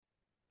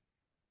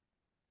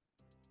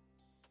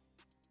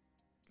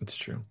It's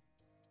true.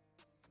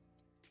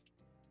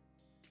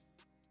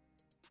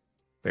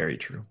 Very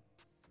true.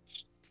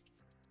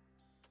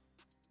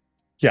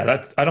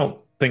 Yeah, I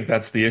don't think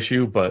that's the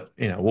issue, but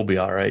we'll be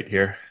all right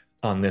here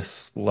on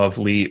this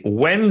lovely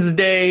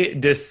Wednesday,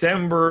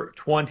 December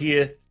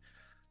 20th.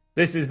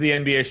 This is the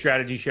NBA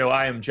Strategy Show.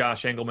 I am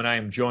Josh Engelman. I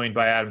am joined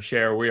by Adam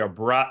Scher. We are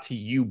brought to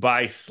you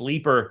by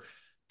Sleeper.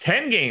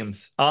 10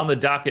 games on the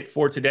docket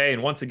for today.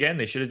 And once again,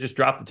 they should have just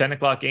dropped the 10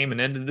 o'clock game and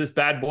ended this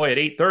bad boy at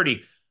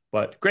 8:30.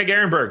 But Greg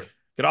Ehrenberg,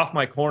 get off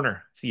my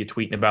corner. See you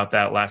tweeting about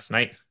that last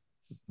night.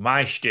 This is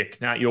my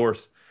shtick, not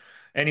yours.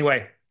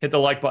 Anyway, hit the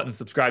like button,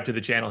 subscribe to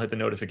the channel, hit the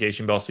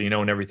notification bell so you know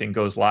when everything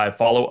goes live.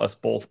 Follow us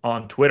both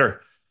on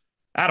Twitter.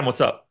 Adam,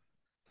 what's up?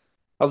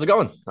 How's it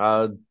going?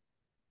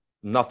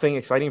 Nothing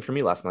exciting for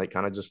me last night.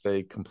 Kind of just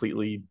a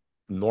completely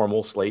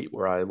normal slate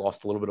where I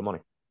lost a little bit of money.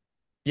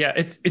 Yeah,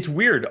 it's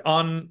weird.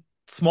 On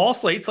small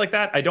slates like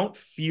that, I don't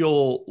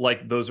feel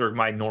like those are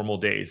my normal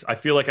days. I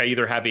feel like I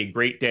either have a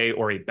great day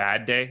or a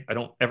bad day. I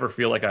don't ever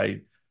feel like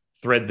I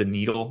thread the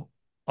needle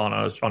on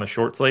a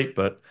short slate,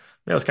 but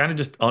yeah, it was kind of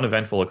just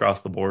uneventful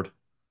across the board.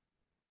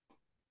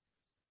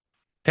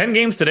 10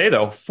 games today,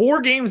 though. 4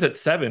 games at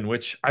 7,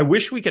 which I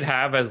wish we could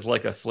have as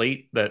like a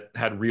slate that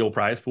had real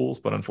prize pools,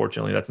 but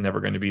unfortunately, that's never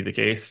going to be the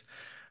case.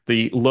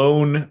 The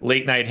lone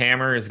late night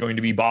hammer is going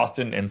to be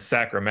Boston and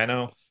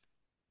Sacramento.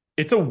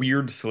 It's a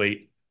weird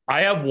slate.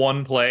 I have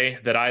one play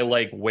that I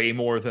like way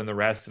more than the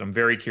rest, and I'm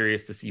very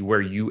curious to see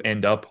where you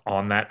end up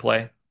on that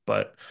play.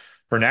 But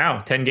for now,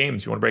 10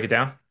 games. You want to break it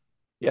down?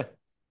 Yeah.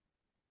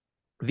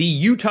 The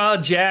Utah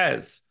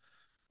Jazz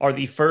are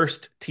the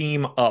first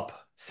team up.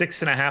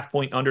 6.5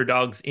 point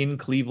underdogs in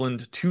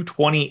Cleveland,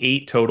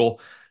 228 total.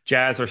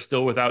 Jazz are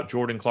still without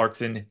Jordan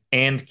Clarkson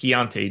and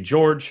Keontae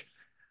George.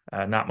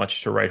 Not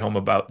much to write home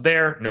about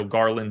there. No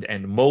Garland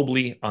and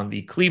Mobley on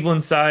the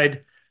Cleveland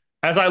side.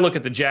 As I look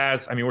at the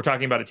Jazz, I mean, we're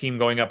talking about a team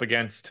going up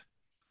against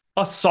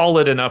a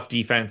solid enough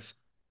defense,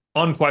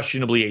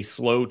 unquestionably a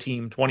slow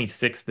team,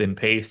 26th in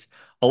pace,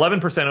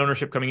 11%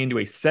 ownership coming into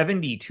a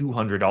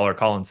 $7,200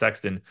 Colin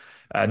Sexton.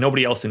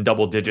 Nobody else in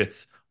double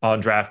digits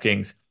on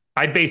DraftKings.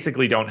 I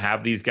basically don't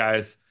have these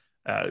guys.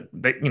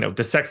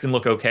 Does Sexton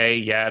look okay?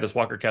 Yeah. Does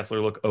Walker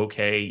Kessler look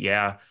okay?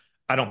 Yeah.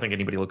 I don't think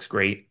anybody looks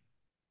great.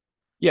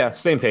 Yeah,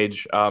 same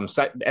page.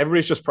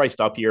 Everybody's just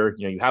priced up here.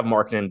 You have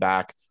Markkanen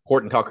back.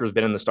 Horton Tucker's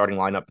been in the starting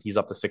lineup. He's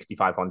up to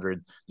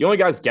 6,500. The only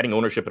guys getting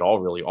ownership at all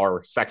really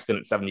are Sexton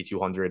at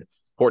 7,200,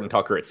 Horton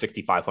Tucker at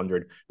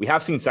 6,500. We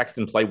have seen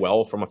Sexton play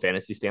well from a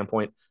fantasy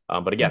standpoint,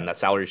 but Yeah. again, that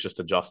salary is just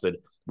adjusted.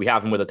 We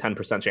have him with a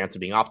 10% chance of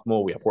being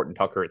optimal. We have Horton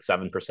Tucker at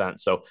 7%.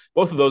 So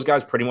both of those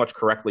guys pretty much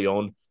correctly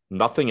owned.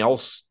 Nothing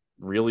else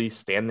really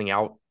standing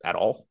out at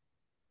all.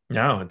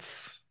 No,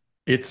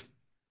 it's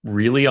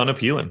really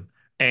unappealing.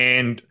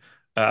 And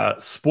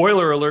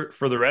spoiler alert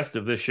for the rest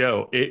of this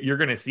show, you're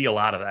going to see a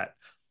lot of that.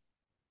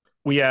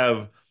 We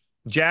have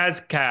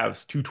Jazz,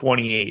 Cavs,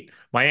 228,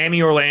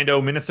 Miami,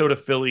 Orlando, Minnesota,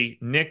 Philly,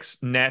 Knicks,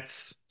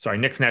 Nets. Sorry,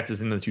 Knicks, Nets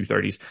is in the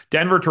 230s.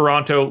 Denver,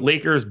 Toronto,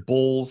 Lakers,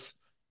 Bulls,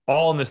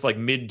 all in this like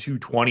mid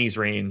 220s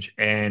range.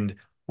 And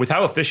with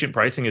how efficient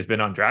pricing has been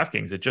on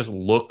DraftKings, it just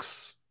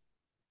looks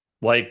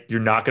like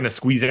you're not going to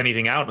squeeze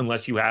anything out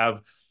unless you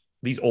have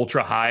these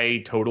ultra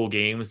high total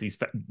games, these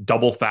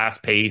double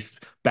fast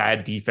paced,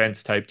 bad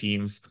defense type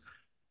teams.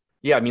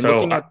 Yeah, I mean,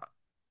 So,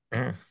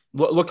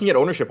 looking at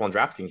ownership on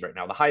DraftKings right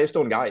now, the highest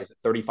owned guy is at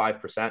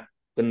 35%.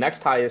 The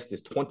next highest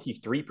is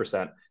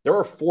 23%. There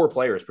are four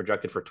players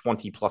projected for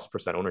 20 plus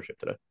percent ownership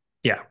today.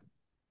 yeah.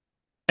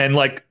 And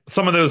like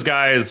some of those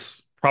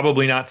guys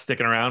probably not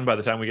sticking around by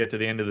the time we get to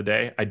the end of the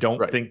day. I don't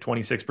Right. think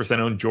 26%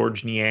 owned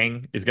George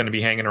Niang is going to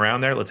be hanging around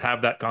there. Let's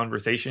have that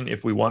conversation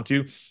if we want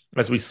to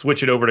as we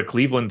switch it over to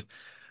Cleveland.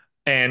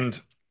 And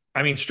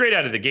I mean, straight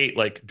out of the gate,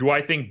 like, do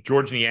I think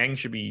George Niang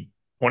should be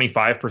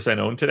 25%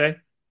 owned today?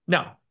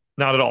 No,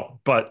 not at all.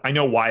 But I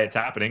know why it's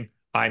happening.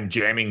 I'm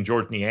jamming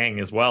George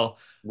Niang as well.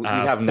 We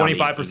have him down to 25%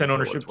 18 for what it's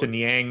ownership to worth.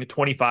 Niang,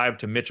 25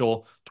 to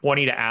Mitchell,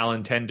 20 to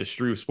Allen, 10 to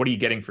Struess. What are you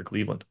getting for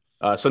Cleveland?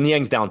 So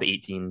Niang's down to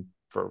 18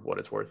 for what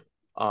it's worth.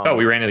 Oh,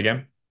 we Um, ran it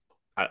again.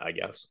 I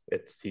guess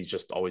he's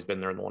just always been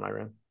there in the one I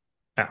ran.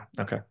 Ah,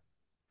 okay.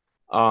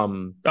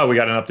 Um, Oh, we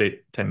got an update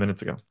 10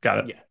 minutes ago. Got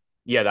it.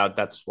 yeah, yeah,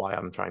 that's why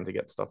I'm trying to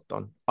get stuff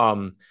done.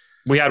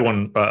 We had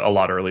one a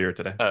lot earlier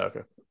today.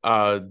 Okay.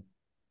 Uh,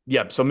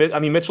 yeah. So I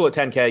mean, Mitchell at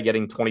 10K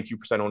getting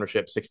 22%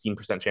 ownership,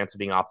 16% chance of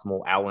being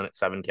optimal. Allen at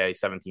 7K,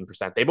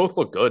 17%. They both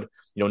look good.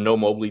 No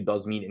Mobley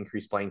does mean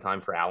increased playing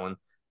time for Allen,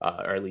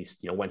 or at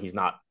least when he's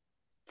not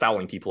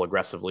fouling people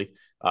aggressively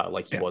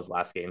like he Yeah. was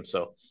last game.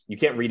 So you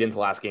can't read into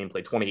last game,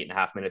 play 28 and a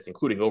half minutes,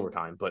 including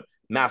overtime, but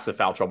massive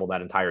foul trouble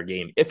that entire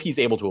game. If he's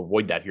able to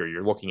avoid that here,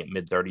 you're looking at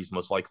mid 30s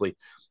most likely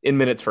in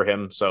minutes for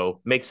him.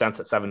 So makes sense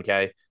at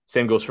 7K.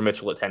 Same goes for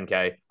Mitchell at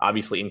 10K.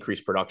 Obviously,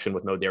 increased production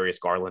with no Darius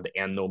Garland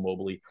and no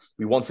Mobley.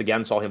 We once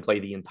again saw him play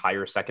the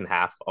entire second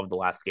half of the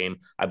last game.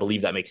 I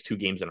believe that makes 2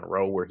 games in a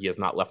row where he has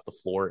not left the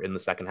floor in the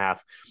second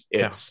half.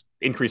 Yeah. It's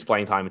increased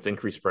playing time, it's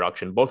increased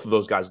production. Both of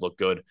those guys look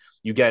good.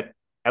 You get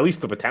at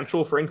least the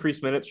potential for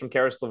increased minutes from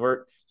Karis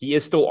LeVert. He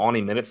is still on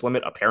a minutes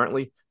limit,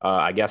 apparently.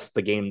 I guess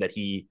the game that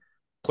he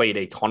played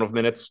a ton of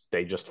minutes,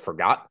 they just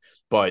forgot.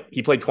 But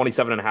he played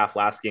 27 and a half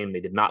last game.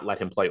 They did not let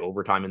him play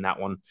overtime in that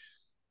one.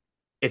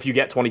 If you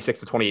get 26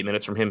 to 28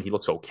 minutes from him, he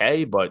looks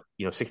okay, but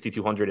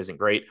 6,200 isn't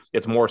great.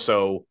 It's more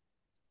so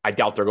I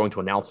doubt they're going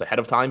to announce ahead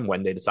of time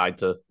when they decide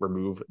to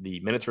remove the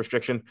minutes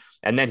restriction,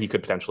 and then he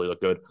could potentially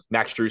look good.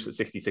 Max Strus at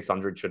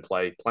 6,600 should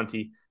play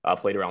plenty.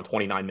 Played around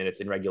 29 minutes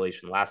in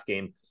regulation last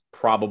game.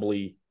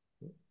 Probably,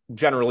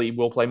 generally,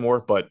 will play more,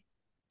 but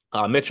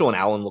Mitchell and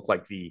Allen look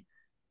like the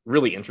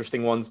really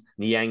interesting ones.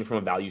 Niang, from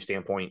a value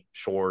standpoint,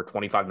 sure,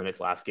 25 minutes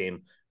last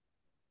game,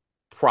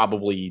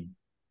 probably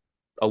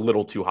a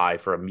little too high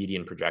for a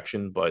median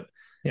projection, but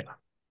Yeah.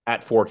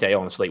 at 4K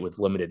on a slate with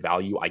limited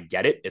value, I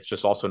get it. It's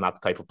just also not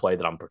the type of play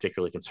that I'm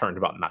particularly concerned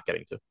about not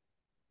getting to.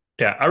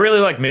 Yeah, I really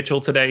like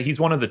Mitchell today. He's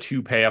one of the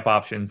two pay up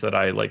options that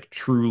I like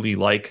truly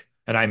like,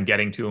 and I'm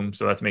getting to him,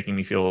 so that's making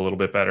me feel a little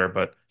bit better.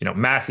 But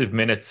massive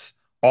minutes,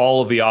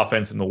 all of the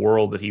offense in the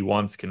world that he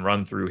wants can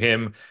run through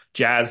him.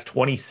 Jazz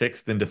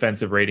 26th in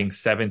defensive rating,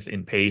 seventh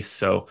in pace,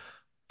 so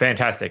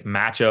fantastic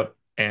matchup.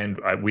 And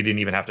we didn't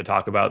even have to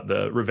talk about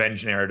the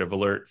revenge narrative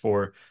alert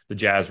for the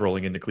Jazz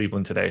rolling into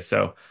Cleveland today.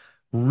 So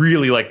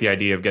really like the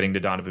idea of getting to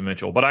Donovan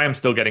Mitchell, but I am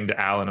still getting to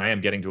Allen. I am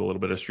getting to a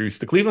little bit of Strus.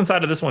 The Cleveland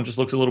side of this one just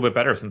looks a little bit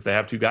better since they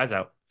have two guys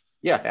out.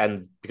 Yeah,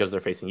 and because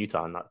they're facing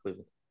Utah and not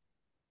Cleveland.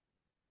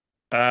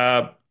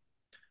 Uh,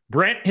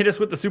 Brent hit us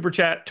with the super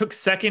chat, took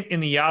second in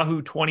the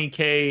Yahoo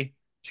 20K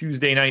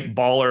Tuesday night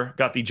baller,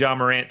 got the John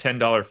Morant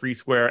 $10 free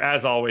square.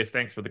 As always,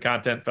 thanks for the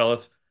content,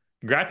 fellas.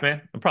 Congrats,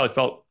 man. It probably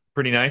felt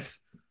pretty nice.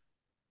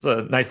 It's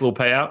a nice little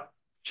payout.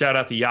 Shout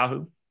out to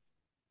Yahoo.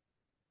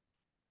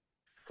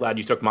 Glad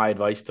you took my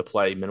advice to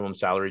play minimum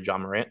salary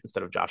John Morant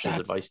instead of Josh's That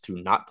advice to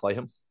not play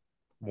him.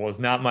 was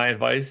not my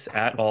advice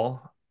at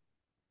all.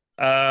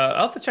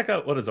 I'll have to check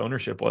out what his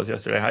ownership was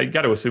yesterday. I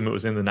got to assume it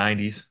was in the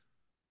 90s,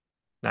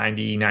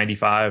 90,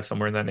 95,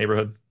 somewhere in that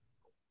neighborhood.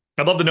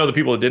 I'd love to know the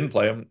people that didn't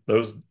play him,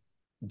 those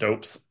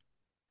dopes.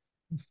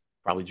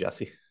 Probably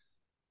Jesse.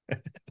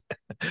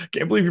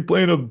 Can't believe you're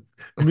playing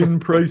a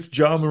min-price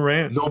John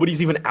Morant.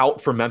 Nobody's even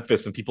out for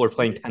Memphis, and people are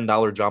playing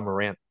 $10 John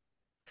Morant.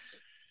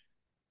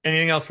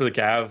 Anything else for the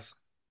Cavs?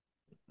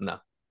 No.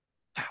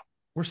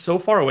 We're so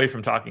far away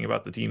from talking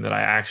about the team that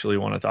I actually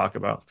want to talk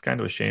about. It's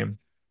kind of a shame.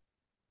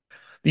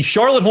 The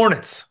Charlotte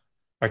Hornets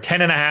are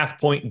 10.5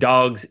 point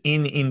dogs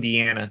in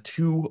Indiana,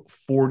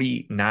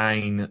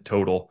 249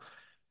 total.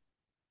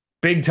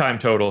 Big time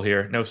total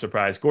here. No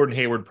surprise. Gordon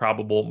Hayward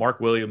probable. Mark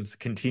Williams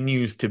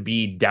continues to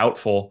be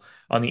doubtful.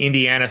 On the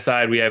Indiana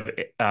side, we have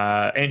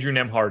Andrew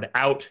Nemhard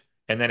out,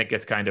 and then it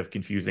gets kind of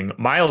confusing.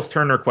 Miles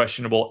Turner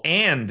questionable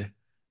and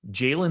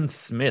Jalen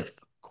Smith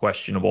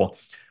questionable.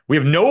 We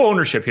have no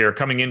ownership here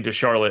coming into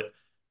Charlotte.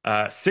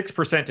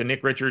 6% to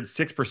Nick Richards,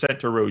 6%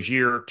 to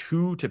Rozier,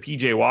 2 to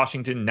PJ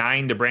Washington,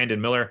 9 to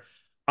Brandon Miller.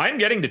 I'm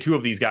getting to two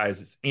of these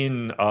guys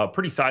in a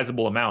pretty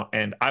sizable amount,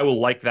 and I will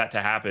like that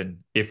to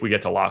happen if we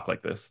get to lock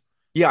like this.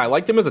 Yeah, I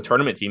like them as a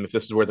tournament team if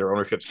this is where their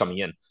ownership's coming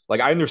in. Like,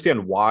 I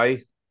understand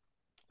why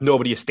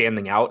nobody is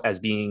standing out as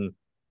being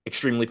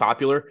extremely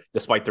popular,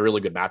 despite the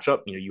really good matchup.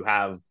 You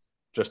have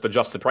just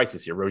adjusted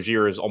prices here.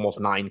 Rozier is almost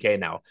 9K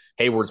now.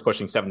 Hayward's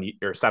pushing 70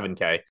 or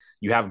 7K.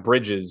 You have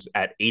Bridges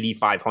at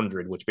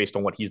 8,500, which based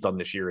on what he's done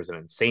this year is an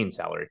insane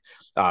salary.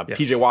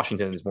 PJ Yes.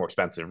 Washington is more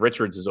expensive.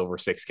 Richards is over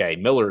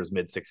 6K. Miller is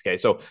mid 6K.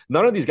 So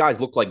none of these guys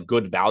look like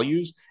good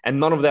values,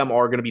 and none of them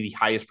are going to be the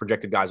highest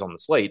projected guys on the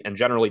slate. And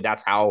generally,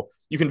 that's how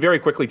you can very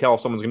quickly tell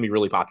if someone's going to be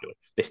really popular.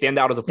 They stand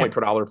out as a Yeah. point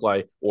per dollar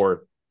play,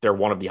 or they're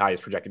one of the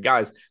highest projected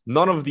guys.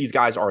 None of these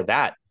guys are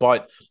that.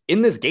 But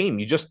in this game,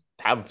 you just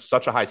have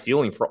such a high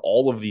ceiling for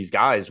all of these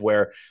guys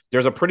where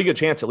there's a pretty good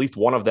chance at least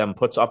one of them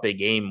puts up a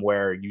game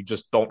where you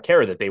just don't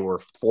care that they were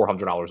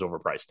 $400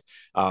 overpriced.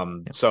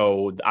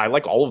 So I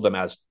like all of them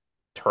as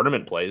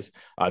tournament plays.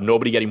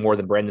 Nobody getting more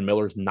than Brandon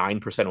Miller's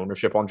 9%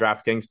 ownership on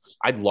DraftKings.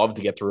 I'd love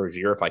to get to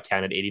Rozier if I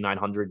can at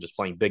 8,900, just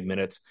playing big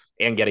minutes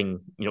and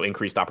getting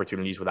increased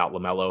opportunities without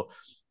LaMelo.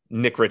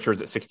 Nick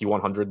Richards at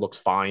 6,100 looks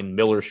fine.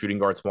 Miller, shooting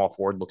guard, small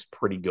forward, looks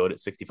pretty good at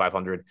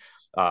 6,500.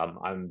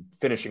 I'm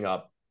finishing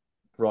up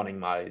running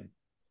my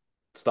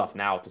stuff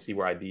now to see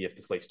where I'd be if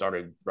the slate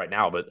started right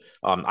now. But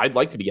I'd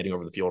like to be getting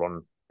over the field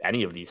on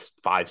any of these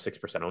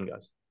 5-6% owned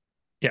guys.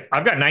 Yeah,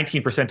 I've got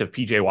 19% of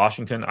PJ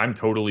Washington. I'm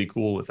totally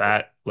cool with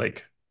that.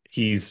 Like,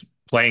 he's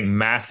playing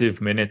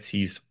massive minutes.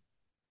 He's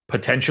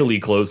potentially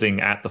closing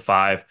at the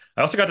 5.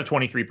 I also got to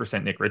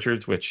 23% Nick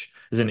Richards, which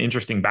is an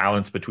interesting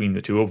balance between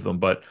the two of them,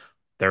 but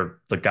they're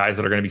the guys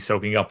that are going to be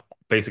soaking up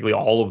basically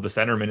all of the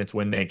center minutes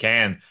when they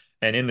can.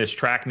 And in this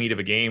track meet of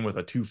a game with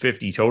a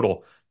 250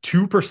 total,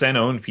 2%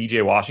 owned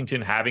PJ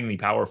Washington having the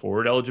power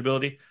forward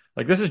eligibility.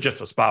 Like, this is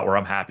just a spot where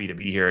I'm happy to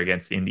be here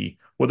against Indy.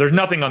 Well, there's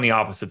nothing on the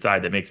opposite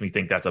side that makes me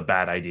think that's a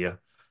bad idea.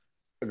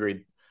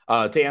 Agreed.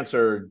 To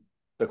answer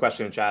the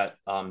question in chat,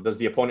 does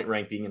the opponent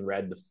rank being in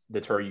red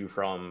deter you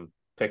from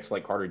picks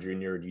like Carter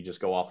Jr.? Or do you just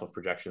go off of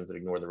projections that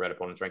ignore the red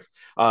opponent's ranks?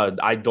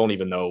 I don't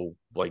even know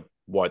like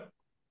what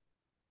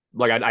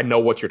I know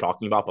what you're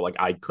talking about, but like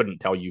I couldn't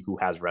tell you who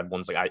has red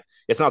ones.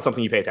 It's not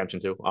something you pay attention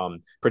to.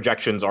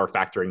 Projections are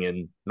factoring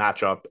in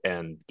matchup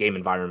and game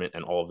environment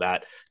and all of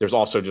that. There's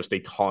also just a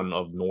ton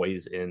of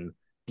noise in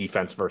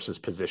defense versus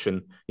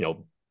position.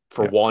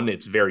 For Yeah. one,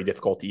 it's very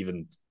difficult to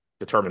even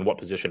determine what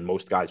position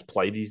most guys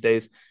play these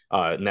days.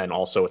 And then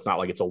also, it's not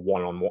like it's a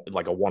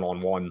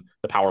one-on-one.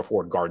 The power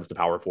forward guards the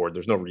power forward.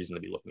 There's no reason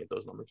to be looking at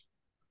those numbers.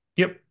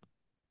 Yep.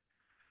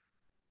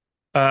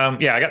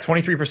 Yeah, I got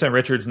 23%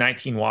 Richards,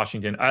 19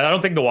 Washington. I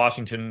don't think the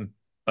Washington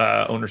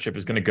ownership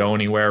is going to go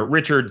anywhere.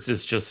 Richards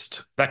is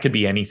just that could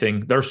be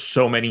anything. There's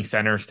so many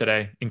centers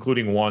today,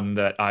 including one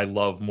that I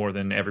love more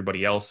than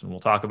everybody else, and we'll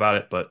talk about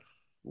it. But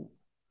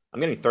I'm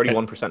getting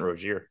 31%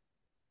 Rozier.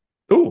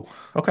 ooh,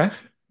 okay.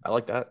 I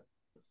like that.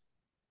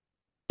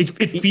 It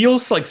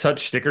feels like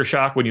such sticker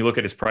shock when you look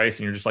at his price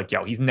and you're just like,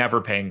 yo, he's never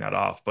paying that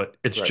off. But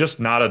it's Right. just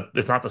not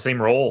it's not the same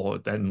role.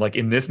 And like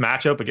in this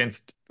matchup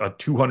against a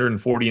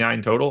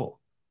 249 total,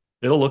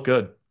 it'll look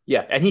good.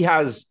 Yeah, and he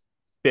has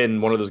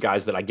been one of those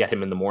guys that I get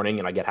him in the morning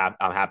and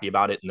I'm happy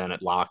about it, and then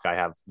at lock I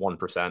have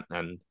 1%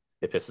 and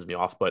it pisses me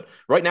off. But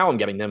right now I'm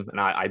getting them, and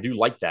I do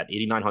like that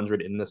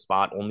 8,900 in this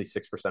spot, only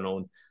 6%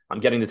 owned. I'm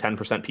getting the 10%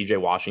 PJ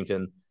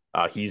Washington.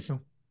 He's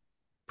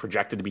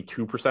projected to be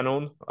 2%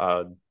 owned.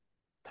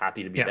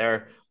 Happy to be Yeah.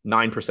 there.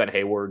 9%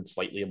 Hayward,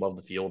 slightly above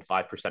the field,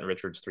 5%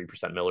 Richards,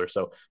 3% Miller.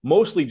 So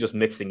mostly just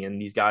mixing in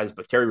these guys,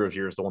 but Terry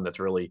Rozier is the one that's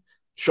really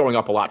showing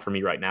up a lot for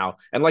me right now.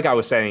 And like I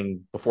was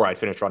saying before I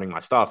finished running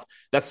my stuff,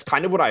 that's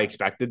kind of what I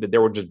expected, that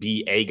there would just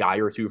be a guy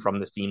or two from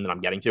this team that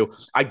I'm getting to.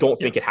 I don't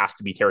Yeah. think it has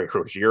to be Terry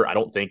Rozier. I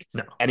don't think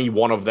No. any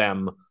one of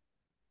them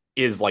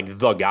is like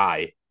the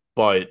guy,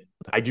 but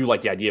I do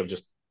like the idea of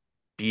just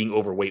being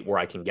overweight where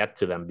I can get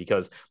to them,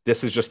 because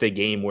this is just a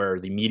game where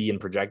the median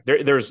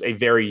there's a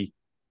very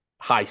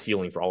high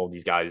ceiling for all of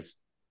these guys,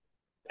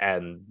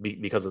 and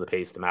because of the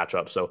pace, the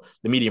matchup. So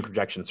the median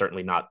projection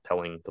certainly not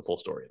telling the full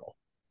story at all.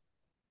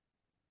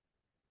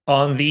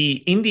 On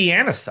the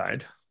Indiana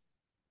side,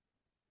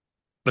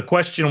 the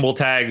questionable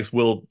tags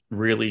will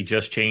really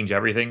just change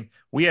everything.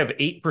 We have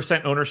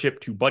 8% ownership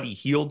to Buddy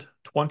Hield,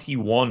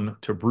 21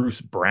 to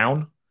Bruce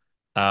Brown.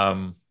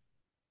 Um,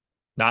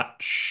 Not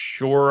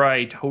sure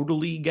I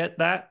totally get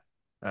that.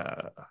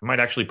 I might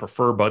actually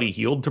prefer Buddy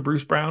Hield to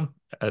Bruce Brown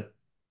at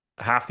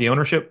half the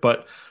ownership,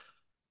 but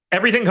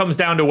everything comes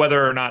down to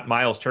whether or not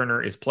Miles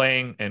Turner is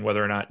playing and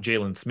whether or not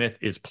Jalen Smith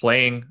is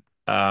playing.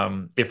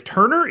 If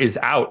Turner is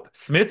out,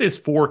 Smith is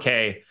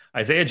 4K,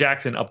 Isaiah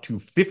Jackson up to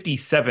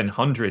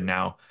 5,700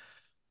 now.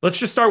 Let's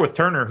just start with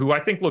Turner, who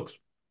I think looks,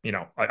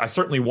 I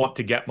certainly want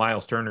to get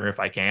Miles Turner if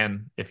I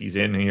can, if he's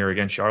in here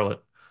against Charlotte.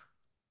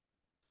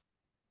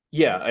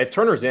 Yeah, if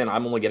Turner's in,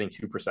 I'm only getting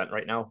 2%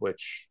 right now,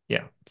 which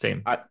Yeah,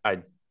 same. I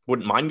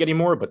wouldn't mind getting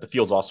more, but the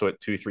field's also at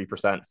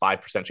 2-3%,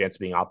 5% chance of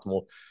being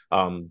optimal.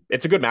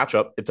 It's a good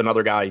matchup. It's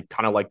another guy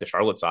kind of like the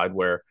Charlotte side,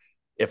 where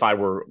if I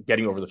were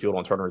getting over the field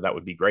on Turner, that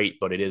would be great,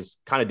 but it is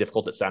kind of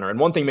difficult at center. And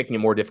one thing making it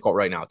more difficult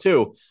right now,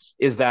 too,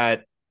 is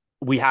that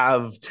we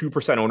have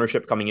 2%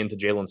 ownership coming into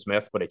Jalen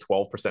Smith, but a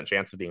 12%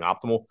 chance of being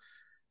optimal.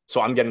 So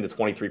I'm getting the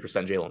 23%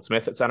 Jalen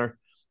Smith at center.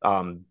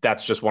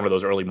 That's just one of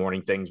those early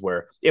morning things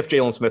where if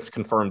Jalen Smith's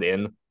confirmed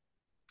in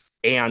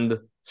and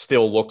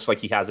still looks like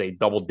he has a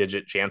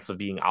double-digit chance of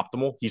being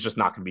optimal, he's just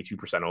not going to be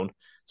 2% owned.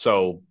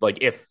 So like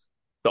if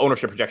the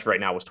ownership projection right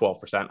now was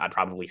 12%, I'd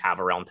probably have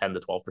around 10 to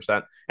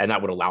 12%, and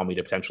that would allow me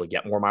to potentially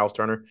get more Miles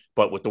Turner.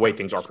 But with the way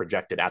things are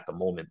projected at the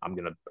moment,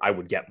 I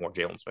would get more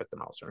Jalen Smith than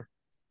Miles Turner.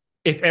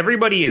 If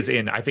everybody is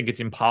in, I think it's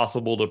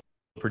impossible to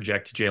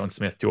project Jalen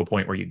Smith to a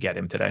point where you get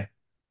him today.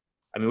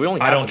 I mean, we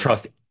only I have don't him.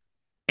 trust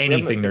We have him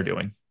anything at they're 50,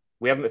 doing.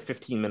 we have him at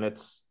 15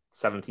 minutes,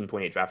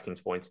 17.8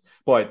 DraftKings points.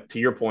 But to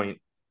your point,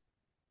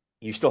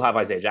 you still have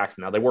Isaiah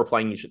Jackson. Now they were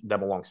playing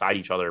them alongside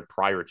each other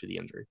prior to the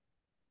injury.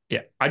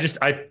 Yeah,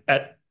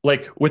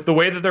 like with the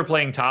way that they're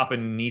playing Top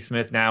and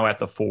Neesmith now at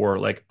the 4,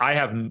 like I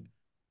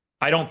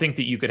don't think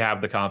that you could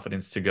have the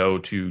confidence to go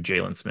to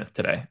Jalen Smith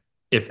today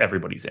if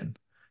everybody's in.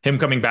 Him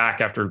coming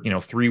back after,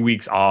 3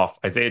 weeks off,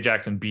 Isaiah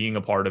Jackson being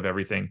a part of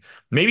everything.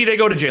 Maybe they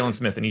go to Jalen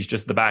Smith and he's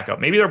just the backup.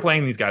 Maybe they're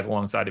playing these guys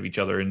alongside of each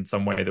other in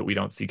some way that we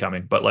don't see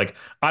coming. But like,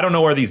 I don't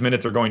know where these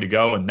minutes are going to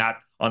go. And that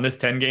on this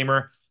 10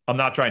 gamer, I'm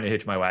not trying to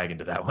hitch my wagon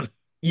to that one.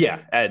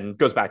 Yeah, and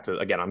goes back to,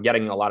 again, I'm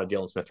getting a lot of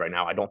Jalen Smith right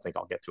now. I don't think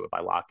I'll get to it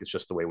by lock. It's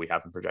just the way we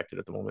have him projected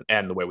at the moment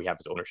and the way we have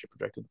his ownership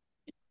projected.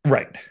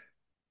 Right.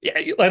 Yeah.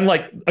 And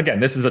like, again,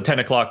 this is a 10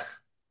 o'clock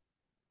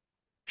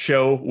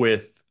show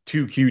with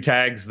two Q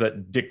tags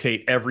that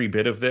dictate every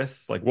bit of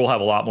this. Like we'll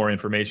have a lot more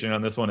information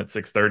on this one at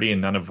 6:30,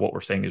 and none of what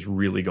we're saying is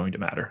really going to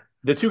matter.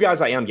 The two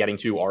guys I am getting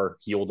to are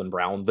Hield and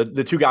Brown.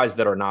 The two guys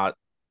that are not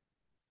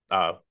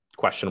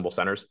questionable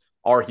centers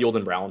are Hield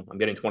and Brown. I'm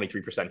getting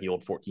 23%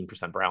 Hield,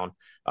 14% Brown.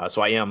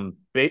 So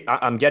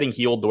I'm getting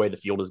Hield the way the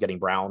field is getting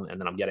Brown, and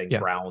then I'm getting Yeah.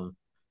 Brown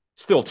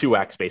still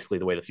 2x basically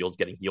the way the field's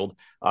getting Hield.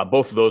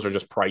 Both of those are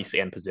just price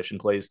and position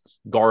plays,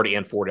 guard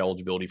and forward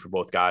eligibility for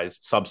both guys,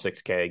 sub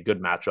 6K,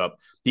 good matchup.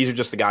 These are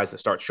just the guys that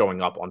start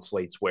showing up on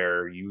slates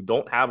where you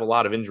don't have a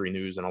lot of injury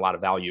news and a lot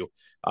of value.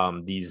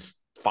 These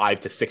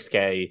 5 to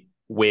 6K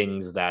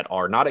wings that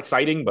are not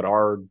exciting but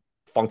are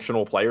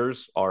functional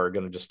players are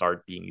going to just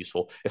start being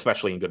useful,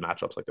 especially in good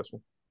matchups like this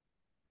one.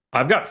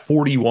 I've got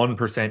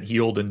 41%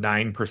 Healed and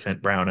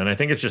 9% Brown, and I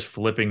think it's just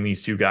flipping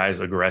these two guys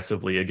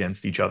aggressively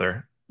against each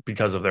other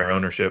because of their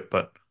ownership,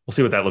 but we'll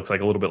see what that looks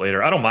like a little bit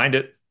later. I don't mind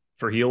it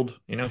for Healed,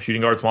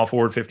 shooting guard, small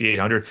forward,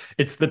 5,800.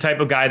 It's the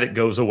type of guy that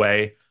goes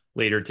away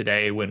later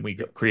today when we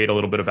create a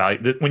little bit of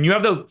value. When you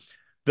have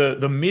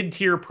the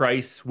mid-tier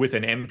price with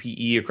an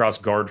MPE across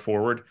guard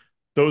forward,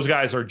 those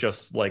guys are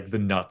just like the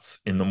nuts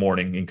in the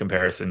morning in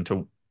comparison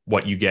to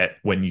what you get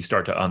when you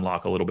start to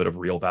unlock a little bit of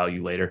real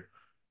value later.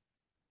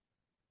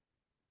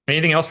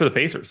 Anything else for the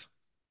Pacers?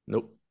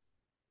 Nope.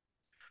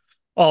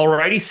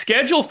 Alrighty,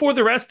 schedule for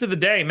the rest of the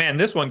day. Man,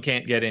 this one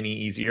can't get any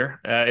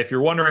easier. If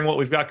you're wondering what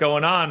we've got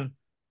going on,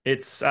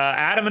 it's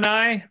Adam and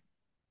I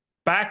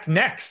back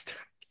next,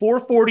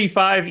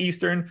 4:45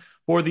 Eastern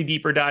for the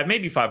deeper dive,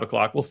 maybe 5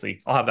 o'clock. We'll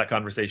see. I'll have that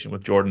conversation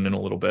with Jordan in a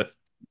little bit.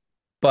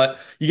 But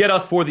you get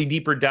us for the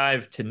deeper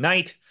dive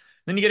tonight.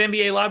 Then you get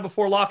NBA Live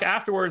before lock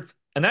afterwards.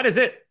 And that is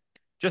it.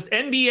 Just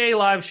NBA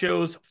Live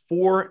shows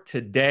for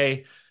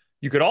today.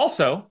 You could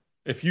also,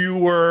 if you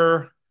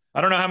were,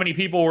 I don't know how many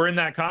people were in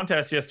that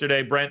contest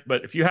yesterday, Brent,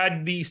 but if you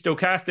had the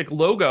Stochastic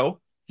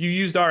logo, you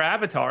used our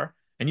avatar,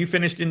 and you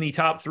finished in the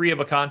top 3 of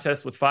a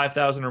contest with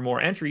 5,000 or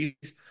more entries,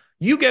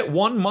 you get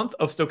 1 month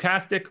of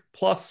Stochastic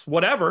plus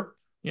whatever,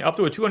 up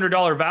to a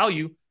 $200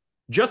 value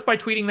just by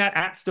tweeting that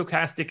at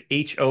Stochastic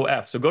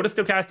HOF. So go to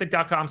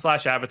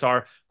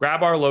stochastic.com/avatar,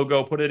 grab our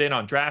logo, put it in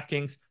on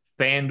DraftKings,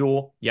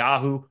 FanDuel,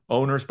 Yahoo,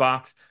 Owner's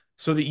Box,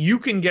 so that you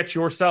can get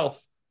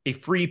yourself a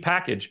free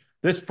package.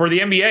 This for the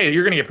NBA,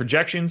 you're going to get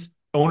projections,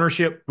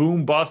 ownership,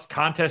 boom, bust,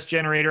 contest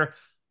generator,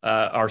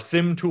 our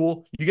sim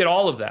tool. You get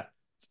all of that.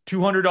 It's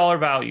 $200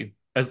 value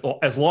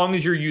as long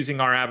as you're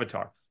using our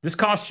avatar. This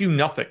costs you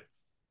nothing.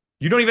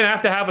 You don't even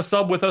have to have a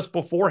sub with us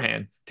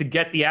beforehand to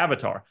get the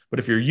avatar. But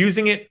if you're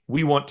using it,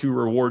 we want to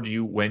reward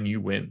you when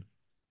you win.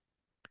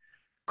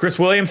 Chris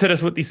Williams hit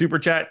us with the super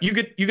chat. You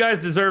guys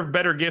deserve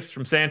better gifts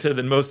from Santa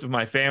than most of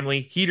my family.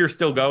 Heater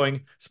still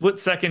going. Split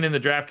second in the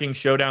DraftKings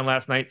showdown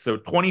last night, so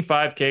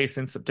 25K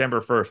since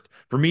September 1st.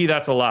 For me,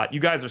 that's a lot. You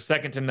guys are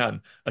second to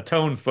none.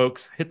 Atone,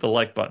 folks. Hit the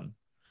like button.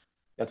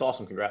 That's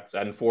awesome. Congrats.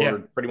 And for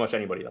pretty much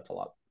anybody, that's a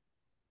lot.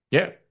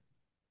 Yeah.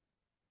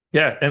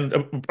 Yeah,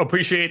 and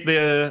appreciate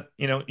the,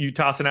 you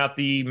tossing out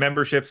the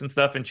memberships and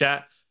stuff in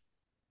chat.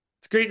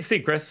 It's great to see,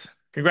 Chris.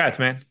 Congrats,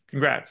 man.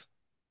 Congrats.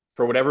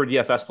 For whatever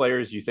DFS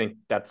players you think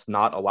that's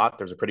not a lot,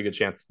 there's a pretty good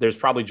chance. There's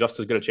probably just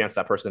as good a chance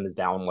that person is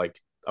down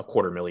like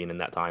 $250,000 in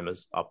that time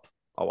as up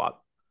a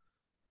lot.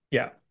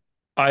 Yeah.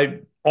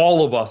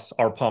 All of us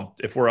are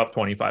pumped if we're up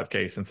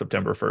 25K since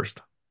September 1st.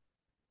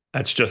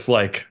 That's just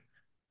like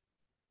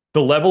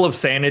the level of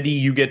sanity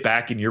you get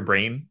back in your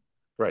brain.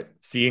 Right.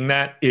 Seeing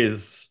that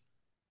it's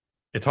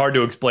hard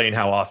to explain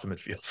how awesome it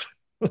feels.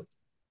 The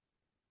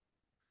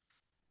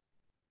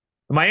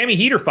Miami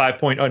Heat are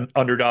 5-point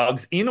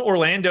underdogs in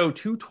Orlando,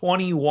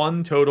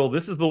 221 total.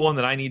 This is the one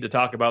that I need to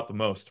talk about the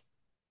most.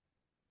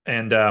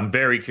 And I'm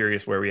very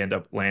curious where we end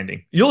up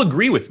landing. You'll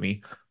agree with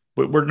me,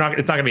 but it's not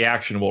going to be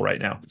actionable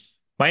right now.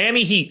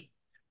 Miami Heat.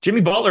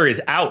 Jimmy Butler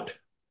is out.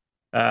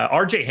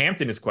 RJ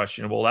Hampton is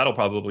questionable. That'll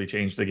probably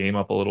change the game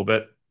up a little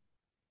bit.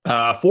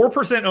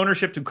 4%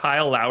 ownership to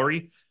Kyle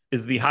Lowry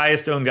is the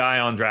highest owned guy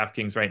on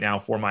DraftKings right now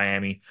for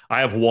Miami.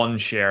 I have 1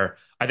 share.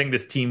 I think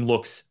this team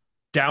looks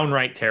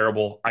downright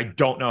terrible. I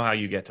don't know how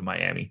you get to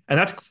Miami. And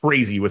that's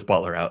crazy with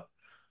Butler out.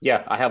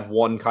 Yeah, I have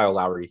 1 Kyle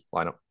Lowry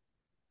lineup.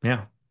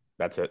 Yeah.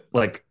 That's it.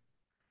 Like,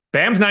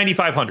 Bam's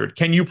 9,500.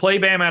 Can you play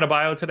Bam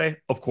Adebayo today?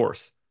 Of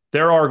course.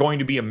 There are going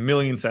to be a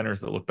million centers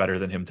that look better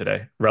than him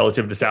today,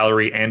 relative to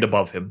salary and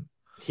above him.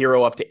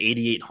 Hero up to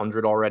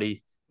 8,800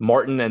 already.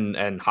 Martin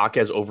and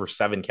Jaquez over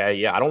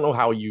 7K. Yeah, I don't know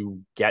how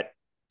you get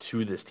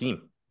to this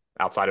team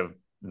outside of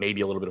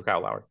maybe a little bit of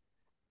Kyle Lowry.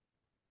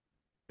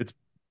 It's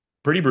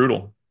pretty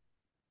brutal.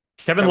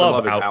 Kevin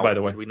Love out, by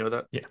the way. Did we know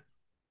that? Yeah.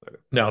 Okay.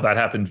 No, that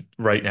happened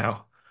right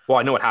now. Well,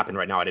 I know it happened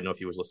right now. I didn't know if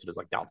he was listed as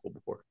like doubtful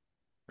before.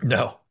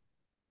 No.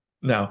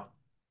 He was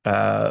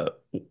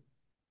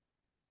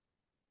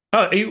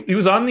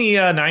on the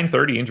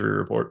 9:30 injury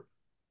report.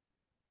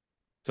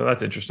 So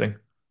that's interesting.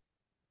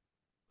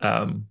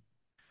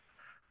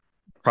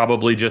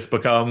 Probably just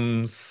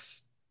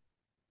becomes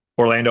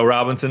Orlando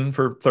Robinson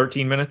for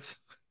 13 minutes.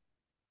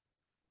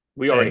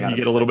 We already you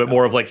get a little bit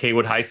more of like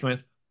Haywood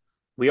Highsmith.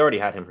 We already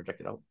had him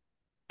projected out.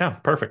 Yeah,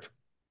 perfect.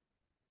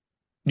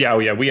 Yeah,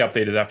 we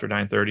updated after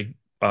 9:30.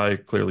 I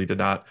clearly did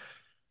not.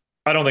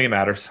 I don't think it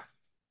matters.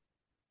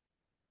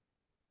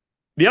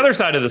 The other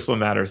side of this one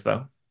matters,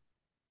 though.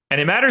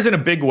 And it matters in a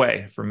big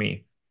way for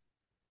me.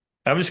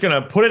 I'm just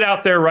going to put it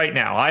out there right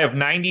now. I have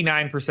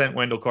 99%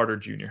 Wendell Carter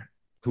Jr.,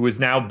 who is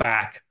now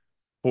back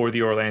for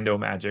the Orlando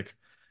Magic.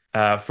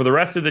 For the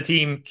rest of the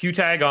team,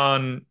 Q-tag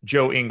on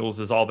Joe Ingles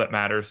is all that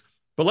matters.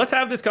 But let's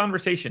have this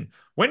conversation.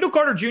 Wendell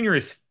Carter Jr.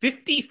 is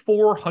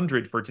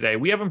 5,400 for today.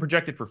 We have him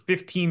projected for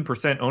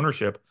 15%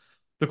 ownership.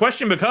 The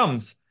question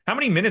becomes, how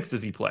many minutes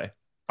does he play?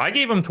 I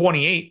gave him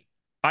 28.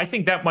 I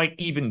think that might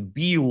even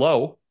be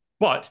low,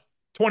 but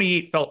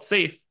 28 felt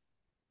safe.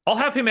 I'll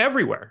have him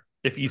everywhere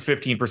if he's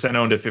 15%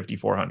 owned at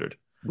 5,400.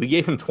 We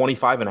gave him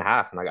 25 and a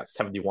half, and I got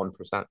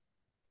 71%.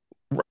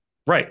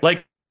 Right.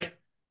 Like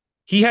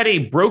he had a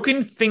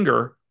broken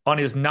finger on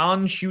his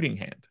non-shooting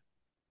hand.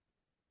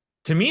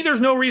 To me, there's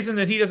no reason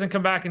that he doesn't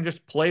come back and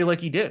just play like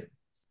he did.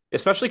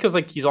 Especially because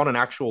like he's on an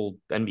actual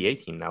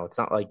NBA team now. It's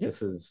not like Yeah.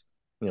 this is,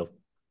 you know,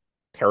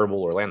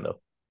 terrible Orlando.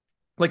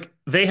 Like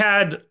they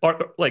had,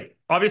 like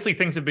obviously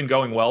things have been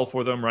going well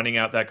for them running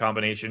out that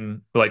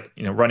combination, like,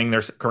 running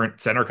their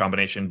current center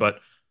combination. But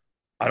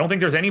I don't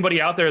think there's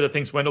anybody out there that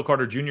thinks Wendell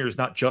Carter Jr. is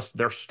not just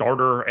their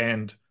starter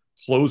and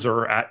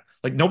closer at,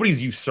 like, nobody's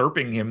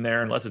usurping him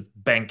there unless it's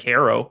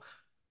Bankero.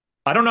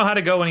 I don't know how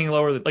to go any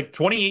lower than like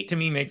 28 to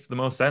me makes the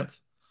most sense.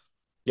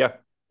 Yeah,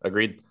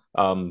 agreed.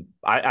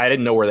 I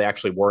didn't know where they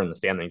actually were in the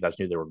standings. I just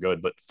knew they were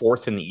good, but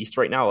fourth in the East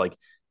right now, like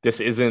this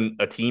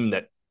isn't a team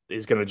that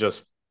is going to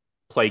just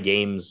play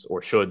games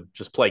or should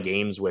just play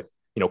games with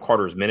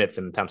Carter's minutes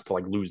and attempts to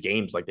like lose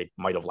games like they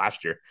might have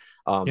last year.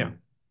 Yeah. Um,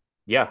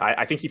 yeah,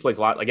 I think he plays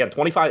a lot. Again,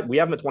 25. We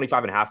have him at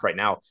 25 and a half right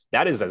now.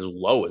 That is as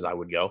low as I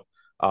would go.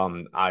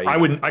 I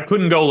wouldn't, I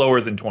couldn't go lower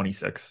than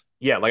 26,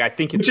 Yeah, like I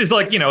think which it's is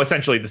like,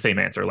 essentially the same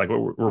answer. Like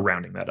we're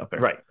rounding that up there.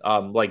 right.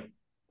 Like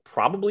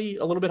probably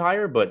a little bit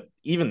higher, but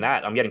even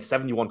that, I'm getting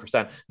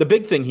 71%. The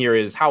big thing here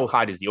is how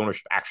high does the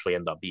ownership actually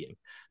end up being?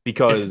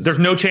 There's Because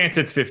no chance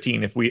it's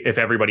 15 if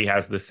everybody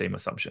has the same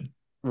assumption.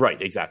 right,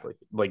 exactly.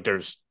 Like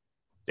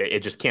it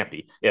just can't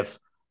be. If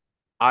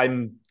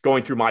I'm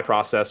going through my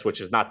process, which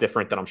is not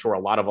different than I'm sure a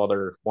lot of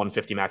other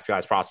 150 max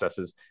guys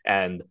processes,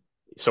 and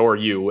so are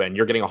you, and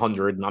you're getting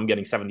 100 and I'm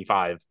getting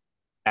 75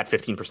 at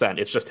 15%.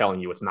 It's just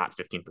telling you it's not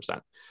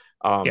 15%.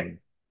 Yeah. Um,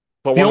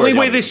 but The one way or only the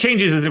way other, this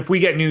changes is if we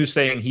get news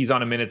saying he's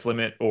on a minutes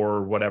limit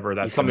or whatever. he's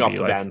That's going coming to off be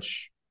the like,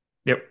 bench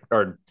yep,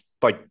 or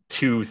like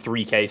 2,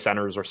 3K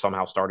centers are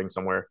somehow starting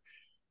somewhere.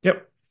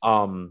 yep.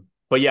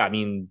 But yeah, I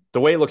mean, the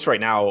way it looks right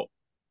now,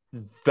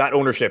 that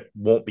ownership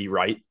won't be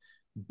right.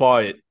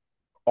 But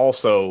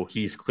also,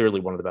 he's clearly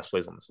one of the best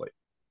plays on the slate.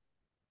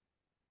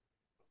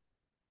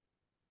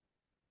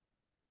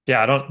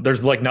 Yeah, I don't,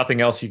 there's like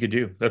nothing else you could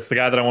do. That's the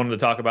guy that I wanted to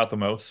talk about the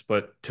most.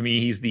 But to me,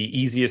 he's the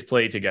easiest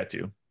play to get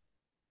to.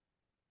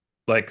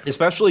 Like,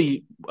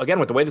 Especially again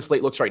with the way the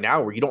slate looks right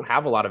now, where you don't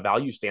have a lot of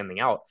value standing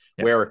out.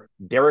 yeah. Where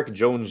Derek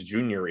Jones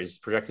Jr. is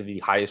projected to be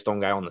the highest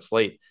owned guy on the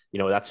slate.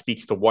 That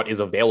speaks to what is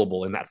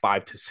available in that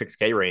 5 to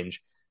 6K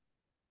range.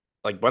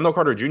 Like Wendell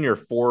Carter Jr.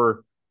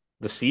 for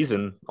the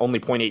season, only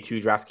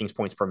 0.82 DraftKings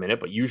points per minute,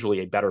 but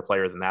usually a better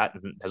player than that,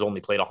 and has only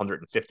played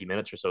 150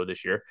 minutes or so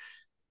this year.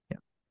 Yeah.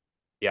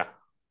 Yeah,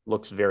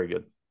 looks very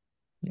good.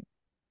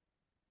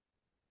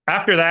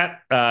 After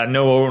that,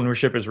 no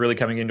ownership is really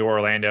coming into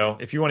Orlando.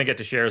 If you want to get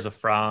to shares of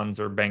Franz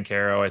or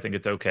Bankero, I think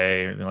it's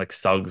okay. Like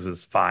Suggs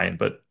is fine,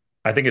 but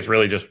I think it's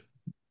really just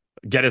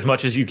get as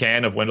much as you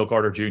can of Wendell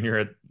Carter Jr.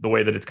 at the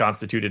way that it's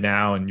constituted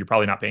now, and you're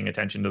probably not paying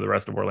attention to the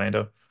rest of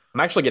Orlando. I'm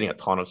actually getting a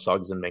ton of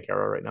Suggs and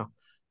Mancaro right now.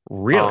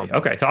 Really? Um,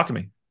 Okay, talk to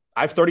me.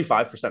 I have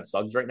 35%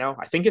 Suggs right now.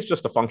 I think it's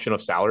just a function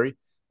of salary.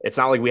 It's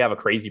not like we have a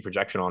crazy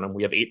projection on him.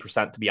 We have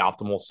 8% to be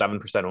optimal,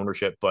 7%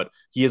 ownership, but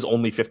he is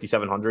only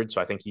 5,700.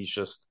 So I think he's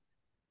just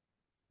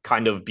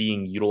kind of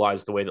being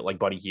utilized the way that like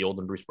Buddy Hield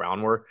and Bruce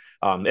Brown were.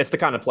 It's the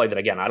kind of play that,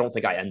 again, I don't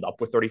think I end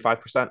up with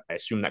 35%. I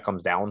assume that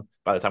comes down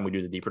by the time we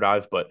do the deeper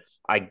dive, but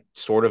I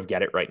sort of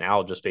get it right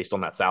now just based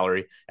on that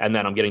salary. And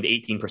then I'm getting to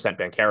 18%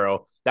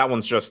 Bankero. That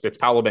one's just, it's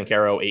Paolo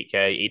Bankero,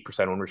 8K,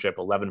 8% ownership,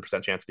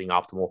 11% chance of being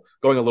optimal,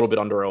 going a little bit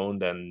under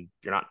owned, and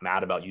you're not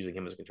mad about using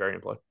him as a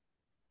contrarian play.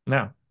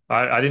 No,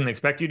 I didn't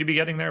expect you to be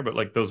getting there, but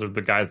like those are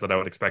the guys that I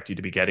would expect you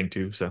to be getting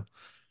to. So,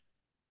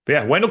 but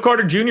yeah, Wendell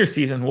Carter Jr.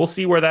 season, we'll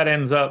see where that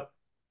ends up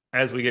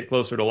as we get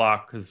closer to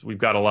lock because we've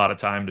got a lot of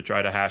time to try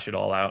to hash it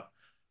all out.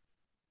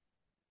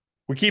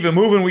 We keep it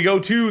moving. We go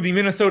to the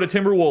Minnesota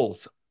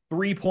Timberwolves,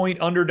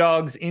 3-point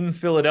underdogs in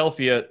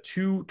Philadelphia,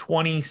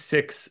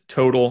 226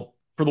 total.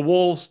 For the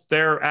Wolves,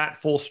 they're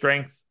at full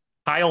strength.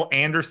 Kyle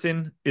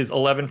Anderson is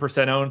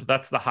 11% owned.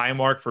 That's the high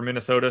mark for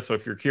Minnesota. So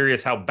if you're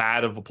curious how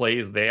bad of a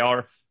plays they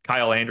are,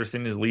 Kyle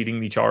Anderson is leading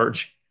the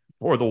charge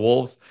for the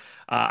Wolves.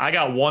 I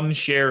got one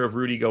share of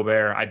Rudy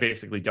Gobert. I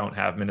basically don't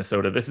have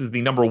Minnesota. This is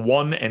the number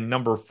 1 and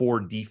number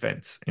 4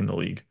 defense in the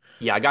league.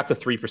 Yeah, I got the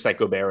 3%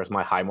 Gobert as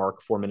my high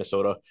mark for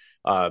Minnesota.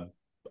 Uh,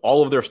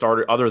 all of their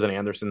starters, other than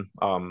Anderson,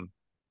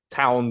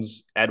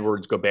 Towns,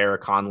 Edwards, Gobert,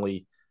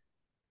 Conley,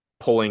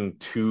 pulling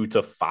 2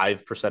 to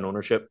 5%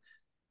 ownership.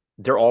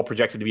 They're all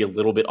projected to be a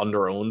little bit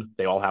under owned.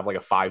 They all have like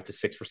a 5 to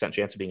 6%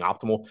 chance of being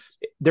optimal.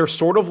 They're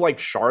sort of like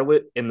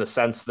Charlotte in the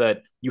sense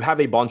that you have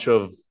a bunch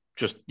of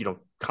just,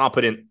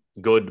 competent,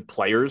 good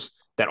players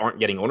that aren't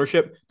getting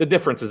ownership. The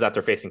difference is that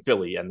they're facing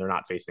Philly and they're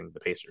not facing the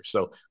Pacers.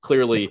 So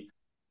clearly,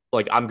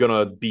 like I'm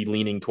gonna be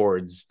leaning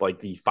towards like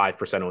the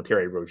 5% on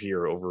Terry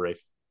Rozier over a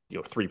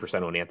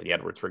 3% on Anthony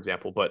Edwards, for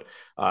example. But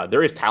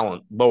there is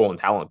talent, low on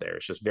talent there.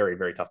 It's just very,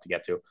 very tough to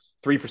get to.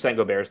 3%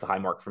 Gobert is the high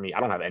mark for me. I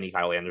don't have any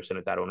Kyle Anderson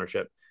at that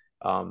ownership.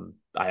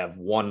 I have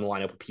one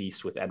lineup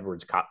piece with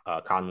Edwards,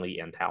 Conley,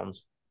 and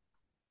Towns.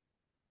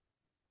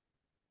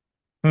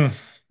 Hmm.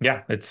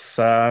 Yeah, it's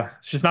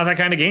just not that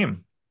kind of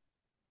game.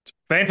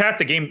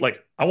 Fantastic game.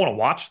 Like I want to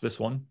watch this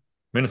one.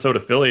 Minnesota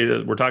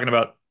Philly. We're talking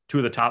about two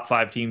of the top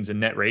five teams in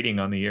net rating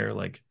on the year.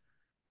 Like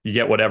you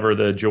get whatever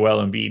the Joel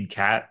Embiid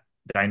cat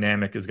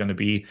dynamic is going to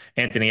be.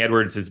 Anthony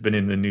Edwards has been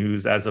in the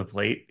news as of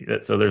late,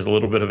 so there's a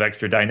little bit of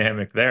extra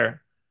dynamic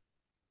there.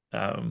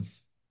 Um,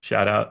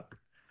 shout out,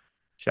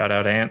 shout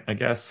out, Ant, I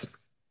guess.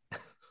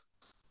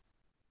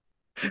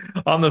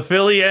 On the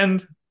Philly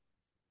end,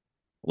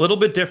 a little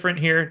bit different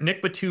here.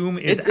 Nick Batum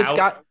is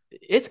out.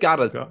 It's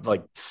gotta Go.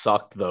 like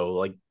suck though,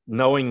 like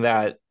knowing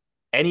that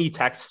any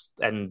texts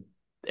and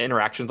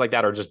interactions like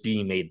that are just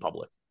being made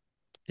public.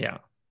 Yeah,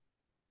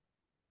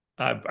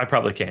 I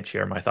probably can't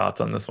share my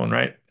thoughts on this one,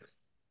 right?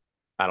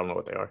 I don't know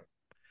what they are.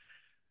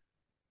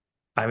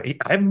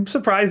 I'm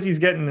surprised he's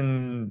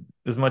getting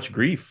as much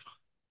grief.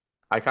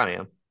 I kind of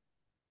am.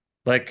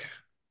 Like,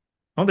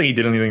 I don't think he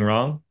did anything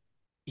wrong.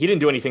 He didn't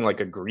do anything like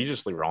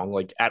egregiously wrong.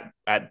 Like at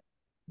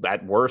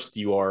worst,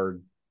 you are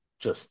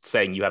just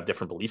saying you have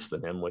different beliefs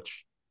than him,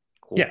 which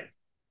Yeah, cool.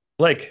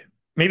 like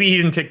maybe he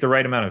didn't take the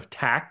right amount of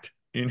tact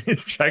in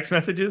his text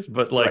messages,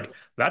 but Right. like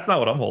that's not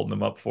what I'm holding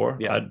him up for.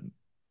 Yeah.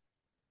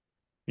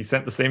 He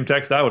sent the same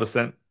text I would have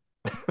sent.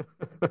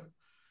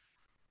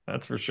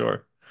 That's for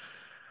sure.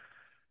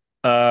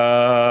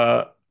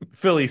 Uh,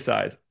 Philly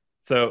side.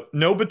 So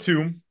no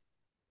Batum.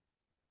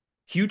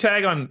 Q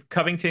tag on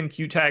Covington,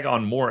 Q tag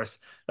on Morris.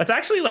 That's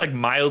actually like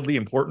mildly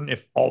important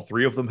if all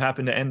three of them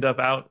happen to end up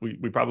out. We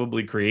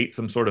probably create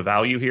some sort of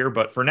value here.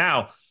 But for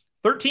now,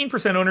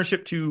 13%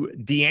 ownership to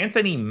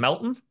DeAnthony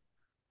Melton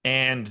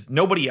and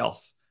nobody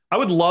else. I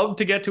would love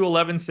to get to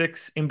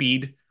 11-6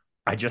 Embiid.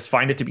 I just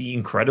find it to be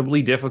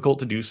incredibly difficult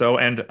to do so.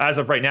 And as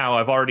of right now,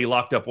 I've already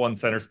locked up one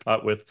center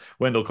spot with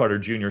Wendell Carter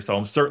Jr., so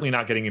I'm certainly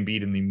not getting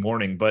Embiid in the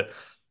morning. But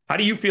how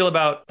do you feel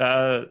about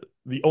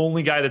the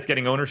only guy that's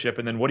getting ownership?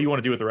 And then what do you want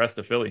to do with the rest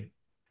of Philly?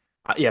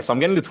 Yeah, so I'm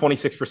getting to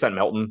 26%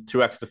 Melton,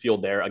 2x the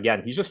field there.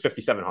 Again, he's just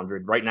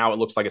 5,700. Right now, it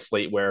looks like a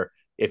slate where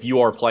if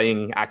you are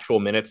playing actual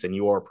minutes and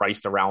you are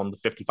priced around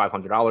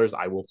 $5,500,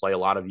 I will play a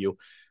lot of you.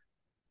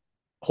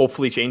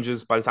 Hopefully,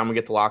 changes by the time we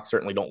get to lock.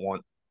 Certainly don't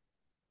want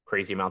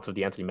crazy amounts of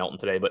DeAnthony Melton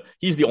today, but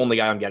he's the only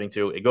guy I'm getting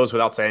to. It goes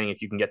without saying,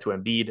 if you can get to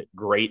Embiid,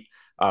 great.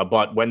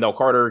 But Wendell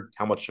Carter,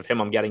 how much of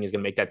him I'm getting is going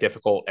to make that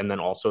difficult. And then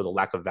also the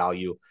lack of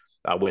value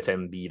with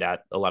Embiid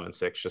at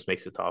 11-6 just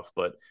makes it tough.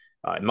 But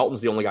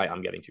Melton's the only guy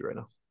I'm getting to right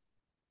now.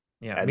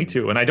 Yeah, me And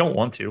too. And I don't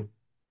want to.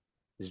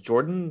 is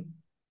Jordan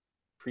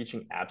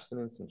preaching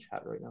abstinence in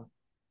chat right now?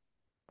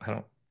 I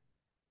don't.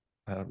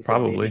 He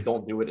said maybe Probably.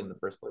 don't do it in the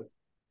first place.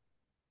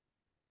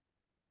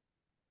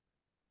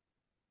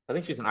 I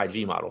think she's an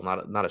IG model,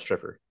 not a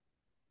stripper.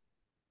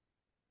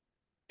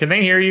 Can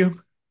they hear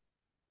you?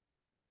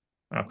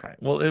 Okay.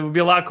 Well, it would be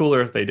a lot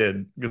cooler if they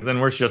did, because then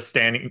we're just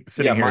Yeah,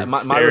 sitting here my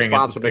staring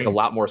at the response would make a screen.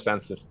 lot more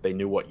sense if they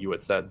knew what you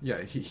had said.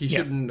 Yeah, he Yeah.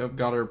 shouldn't have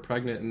got her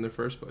pregnant in the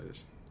first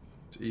place.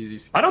 It's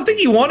easy. I don't think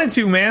he wanted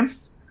to, man.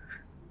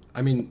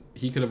 I mean,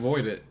 he could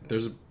avoid it.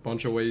 There's a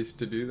bunch of ways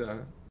to do that.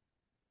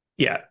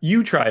 Yeah,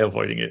 you try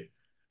avoiding it.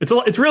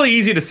 It's really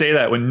easy to say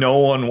that when no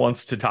one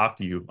wants to talk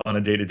to you on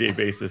a day-to-day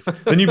basis.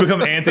 Then you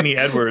become Anthony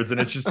Edwards, and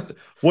it's just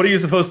what are you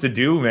supposed to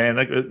do, man?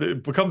 Like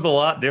it becomes a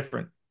lot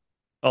different.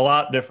 A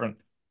lot different.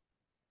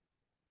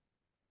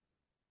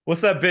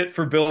 What's that bit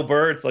for Bill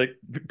Burr? It's like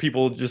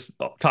people just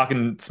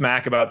talking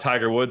smack about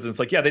Tiger Woods, and it's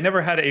like, yeah, they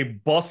never had a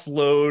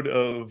busload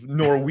of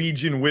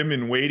Norwegian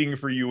women waiting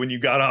for you when you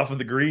got off of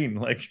the green.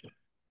 Like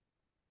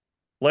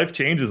life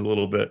changes a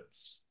little bit.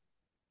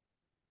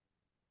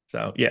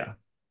 So yeah.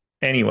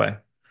 Anyway,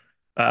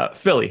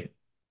 Philly.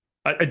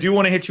 I do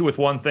want to hit you with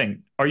one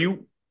thing. Are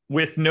you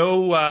with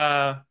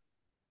no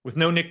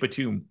Nick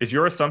Batum? Is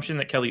your assumption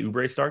that Kelly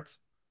Oubre starts,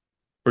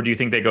 or do you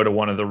think they go to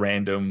one of the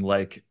random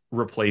like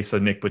replace a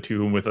Nick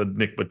Batum with a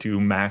Nick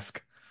Batum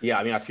mask? Yeah,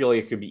 I mean, I feel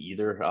like it could be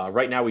either.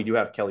 Right now, we do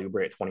have Kelly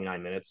Oubre at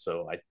 29 minutes,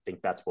 so I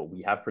think that's what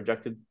we have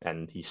projected,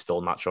 and he's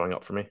still not showing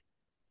up for me.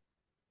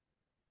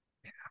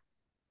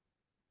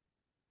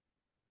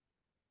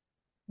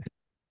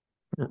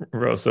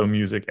 Rosso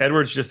music.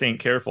 Edwards just ain't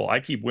careful. I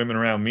keep women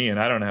around me, and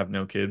I don't have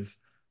no kids.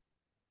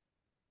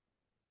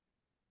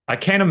 I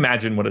can't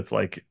imagine what it's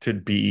like to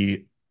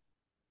be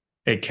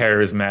a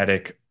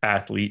charismatic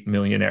athlete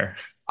millionaire.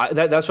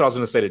 That's what I was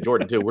going to say to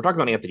Jordan too. We're talking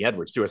about Anthony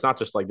Edwards too. It's not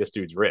just like this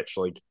dude's rich.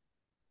 Like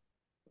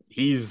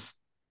he's,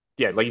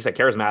 yeah, like you said,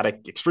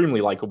 charismatic,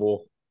 extremely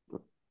likable,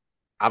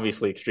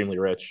 obviously extremely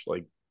rich.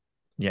 Like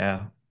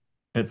Yeah,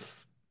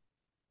 it's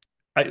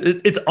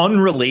it's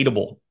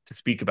unrelatable to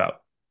speak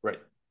about. right,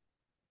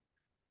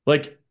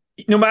 Like,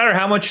 no matter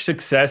how much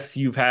success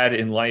you've had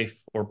in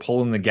life or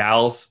pulling the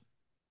gals,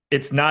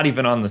 it's not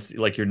even on the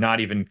like you're not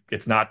even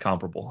it's not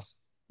comparable.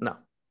 no,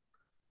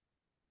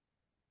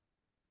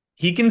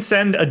 He can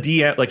send a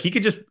DM, like he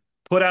could just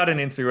put out an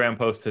Instagram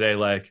post today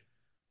like,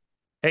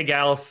 "Hey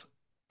gals,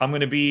 I'm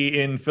going to be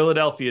in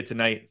Philadelphia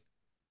tonight.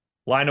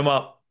 Line them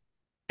up."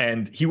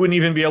 And he wouldn't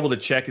even be able to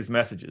check his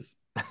messages.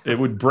 It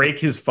would break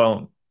his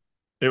phone.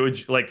 It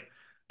would like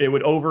it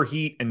would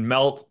overheat and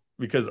melt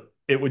because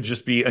it would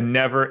just be a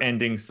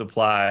never-ending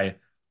supply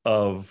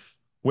of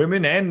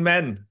women and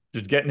men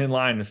just getting in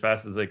line as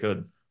fast as they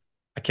could.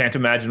 I can't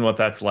imagine what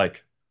that's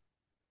like.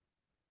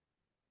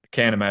 I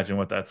can't imagine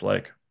what that's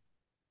like.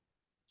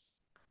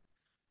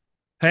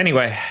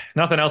 Anyway,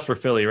 nothing else for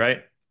Philly,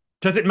 right?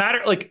 Does it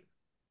matter?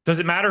 Does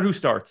it matter who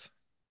starts?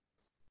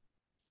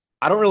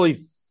 I don't really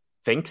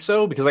think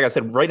so because, like I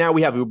said, right now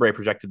we have Oubre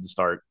projected to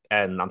start,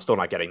 and I'm still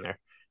not getting there.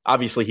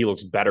 Obviously, he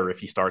looks better if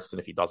he starts than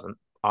if he doesn't.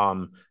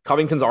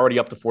 Covington's already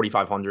up to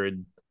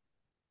 4,500.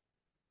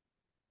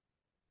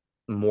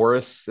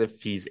 Morris,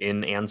 if he's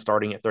in and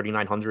starting at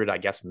 3,900, I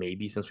guess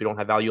maybe since we don't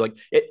have value. Like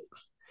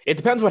it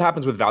depends what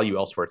happens with value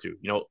elsewhere too.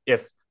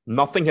 If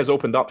nothing has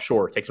opened up,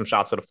 sure, take some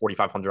shots at a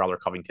 $4,500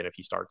 Covington if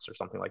he starts or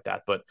something like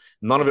that. But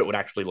none of it would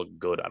actually look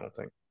good, I don't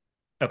think.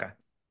 Okay.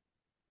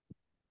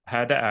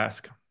 Had to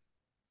ask.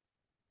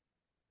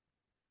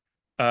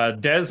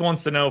 Dez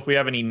wants to know if we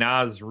have any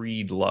Nas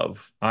Reed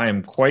love. I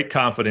am quite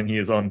confident he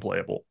is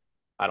unplayable.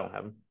 I don't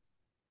have him.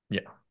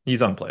 Yeah,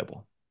 he's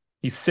unplayable.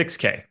 He's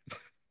 6K.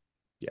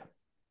 Yeah.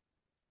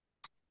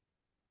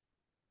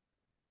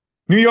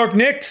 New York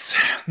Knicks,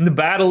 the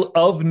Battle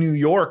of New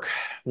York.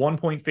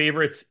 1-point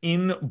favorites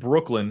in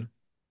Brooklyn.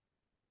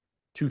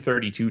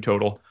 232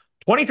 total.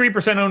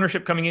 23%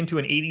 ownership coming into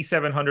an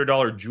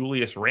 $8,700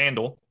 Julius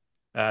Randle.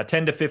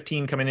 10 to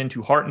 15 coming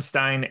into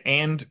Hartenstein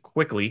and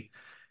Quickly.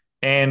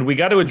 And we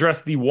got to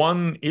address the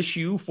one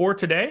issue for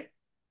today.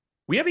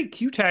 We have a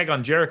Q tag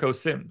on Jericho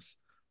Sims.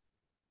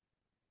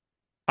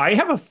 I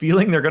have a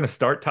feeling they're going to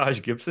start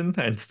Taj Gibson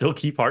and still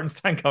keep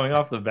Hartenstein coming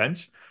off the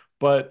bench.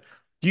 But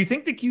do you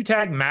think the Q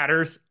tag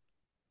matters?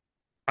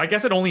 I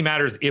guess it only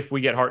matters if we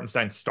get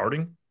Hartenstein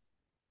starting.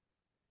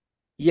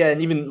 Yeah,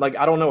 and even like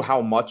I don't know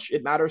how much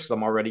it matters because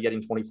I'm already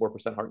getting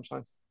 24%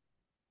 Hartenstein.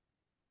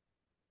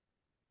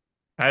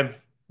 I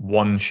have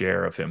one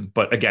share of him,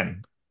 but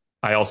again,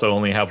 I also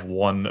only have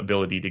one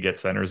ability to get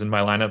centers in my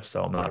lineup,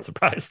 so I'm not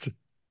surprised.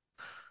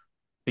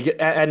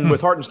 And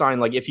with Hartenstein,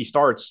 like if he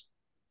starts,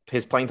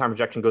 his playing time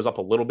projection goes up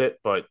a little bit,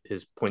 but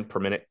his point per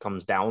minute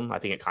comes down. I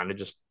think it kind of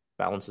just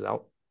balances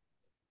out.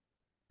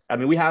 I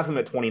mean, we have him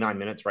at 29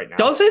 minutes right now.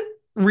 Does it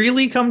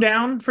really come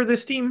down for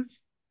this team?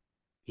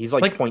 He's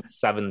like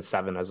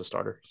 0.77 as a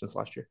starter since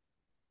last year.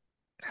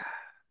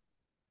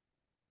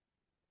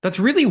 That's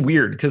really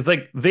weird because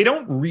they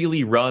don't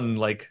really run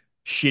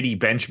shitty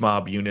bench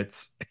mob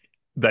units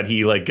that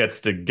he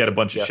gets to get a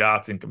bunch of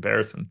shots in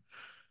comparison.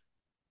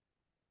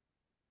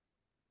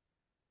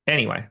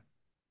 Anyway,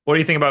 what do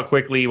you think about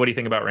Quickly? What do you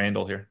think about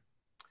Randall here?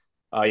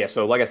 Yeah,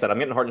 so like I said, I'm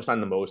getting Hartenstein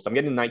the most. I'm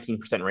getting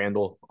 19%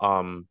 Randall.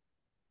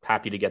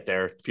 Happy to get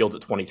there. Fields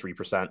at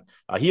 23%.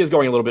 He is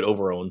going a little bit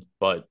over owned,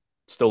 but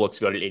still looks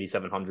good at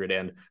 8,700.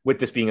 And with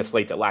this being a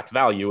slate that lacks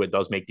value, it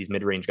does make these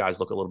mid-range guys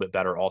look a little bit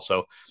better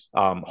also.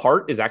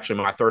 Hart is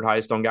actually my third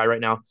highest owned guy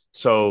right now.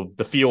 So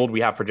the field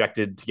we have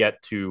projected to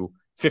get to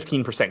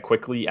 15%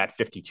 Quickly at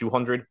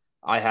 5,200.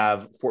 I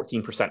have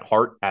 14%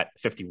 Hart at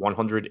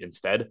 5,100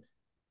 instead.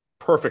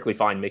 Perfectly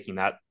fine making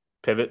that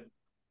pivot.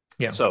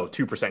 Yeah. So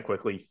 2%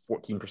 Quickly,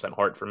 14%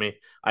 Hart for me.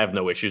 I have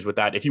no issues with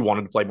that. If you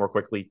wanted to play more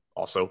Quickly,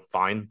 also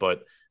fine,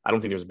 but I don't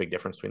think there's a big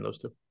difference between those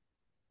two.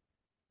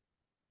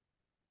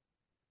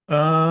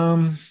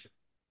 Yeah,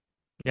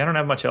 I don't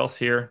have much else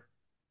here.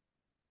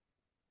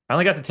 I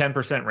only got to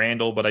 10%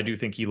 Randall, but I do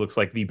think he looks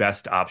like the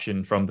best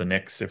option from the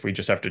Knicks if we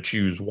just have to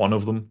choose one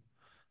of them.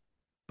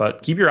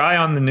 But keep your eye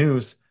on the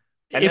news.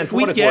 And if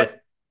we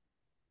get,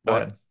 go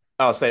ahead.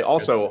 I'll say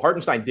also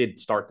Hartenstein did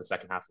start the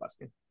second half last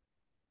game.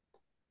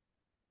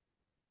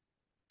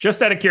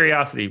 Just out of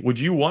curiosity, would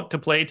you want to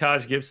play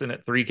Taj Gibson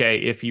at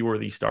 3K if he were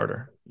the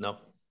starter? No.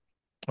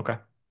 Okay.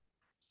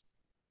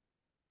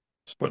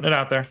 Just putting it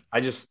out there.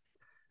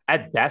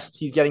 At best,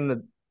 he's getting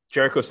the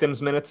Jericho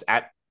Sims minutes.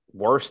 At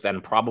worst,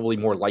 and probably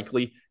more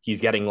likely,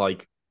 he's getting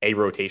a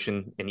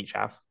rotation in each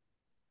half.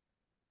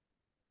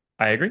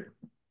 I agree.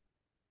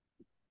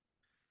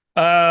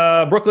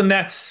 Brooklyn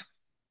Nets,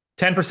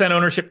 10%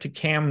 ownership to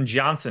Cam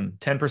Johnson,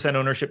 10%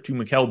 ownership to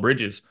Mikal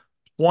Bridges,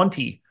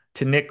 20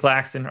 to Nick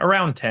Claxton,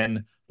 around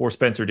 10 for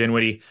Spencer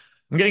Dinwiddie.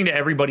 I'm getting to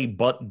everybody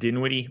but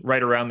Dinwiddie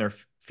right around their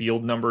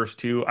field numbers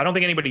too. I don't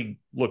think anybody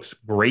looks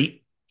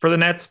great for the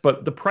Nets,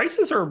 but the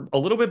prices are a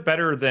little bit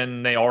better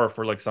than they are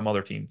for some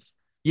other teams.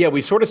 Yeah,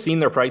 we've sort of seen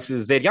their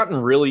prices. They'd gotten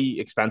really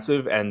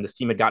expensive, and this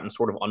team had gotten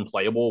sort of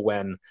unplayable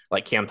when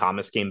Cam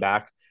Thomas came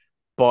back.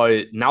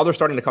 But now they're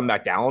starting to come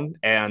back down,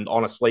 and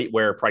on a slate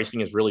where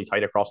pricing is really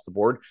tight across the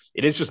board,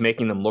 it is just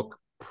making them look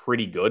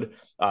pretty good.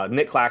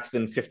 Nick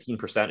Claxton,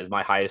 15% is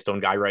my highest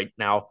owned guy right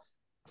now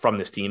from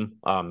this team.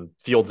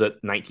 Fields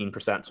at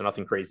 19%, so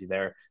nothing crazy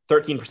there.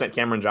 13%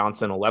 Cameron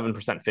Johnson,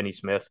 11% Finney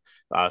Smith.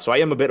 So I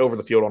am a bit over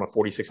the field on a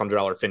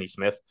 $4,600 Finney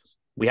Smith.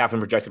 We have him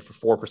projected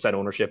for 4%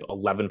 ownership,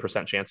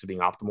 11% chance of being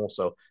optimal.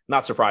 So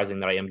not surprising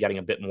that I am getting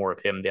a bit more of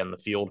him than the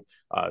field.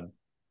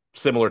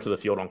 Similar to the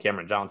field on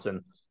Cameron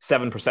Johnson.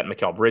 7%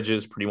 Mikal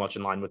Bridges, pretty much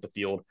in line with the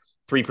field.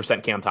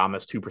 3% Cam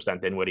Thomas, 2%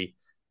 Dinwiddie.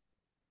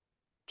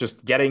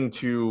 Just getting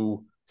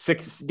to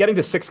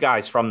six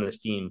guys from this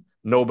team.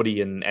 Nobody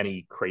in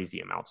any crazy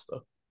amounts,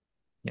 though.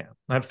 Yeah.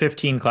 I have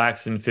 15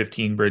 Claxton,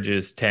 15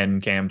 Bridges,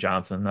 10 Cam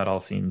Johnson. That all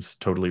seems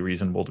totally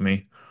reasonable to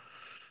me.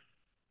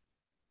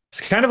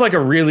 It's kind of like a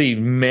really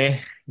meh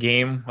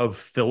game of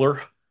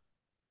filler.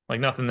 Like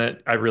nothing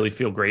that I really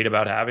feel great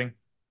about having.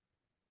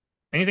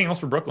 Anything else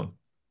for Brooklyn?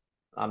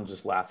 I'm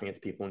just laughing at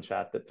the people in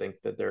chat that think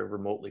that they're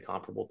remotely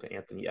comparable to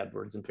Anthony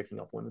Edwards in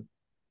picking up women.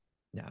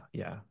 Yeah,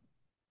 yeah.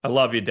 I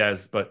love you,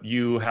 Des, but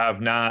you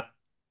have not.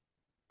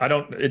 I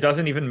don't. It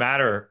doesn't even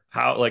matter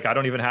how. Like I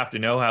don't even have to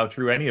know how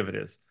true any of it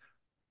is.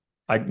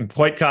 I'm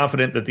quite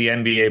confident that the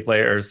NBA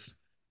players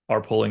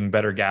are pulling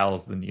better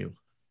gals than you.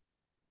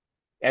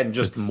 And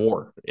just It's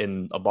more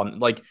in abundant.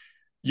 Like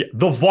yeah.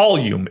 The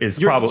volume is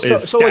you're probably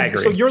is so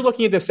staggering. you're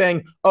looking at this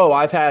saying, "Oh,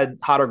 I've had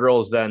hotter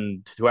girls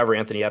than whoever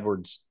Anthony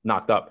Edwards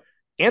knocked up."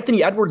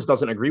 Anthony Edwards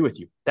doesn't agree with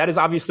you. That is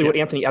obviously Yeah. what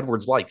Anthony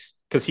Edwards likes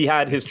because he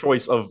had his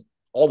choice of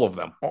all of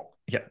them. Oh,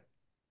 yeah.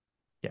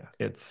 Yeah.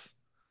 It's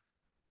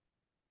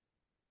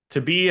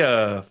to be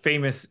a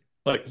famous.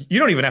 Like you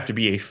don't even have to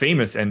be a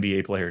famous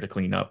NBA player to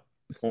clean up.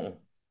 Uh-uh.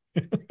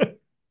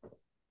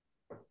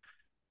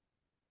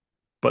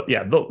 But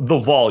yeah, the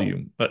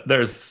volume. But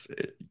there's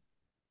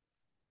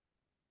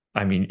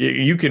I mean,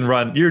 you can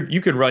run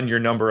you can run your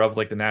number of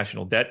like the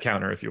national debt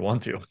counter if you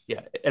want to.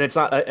 Yeah, and it's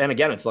not. And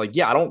again, it's like,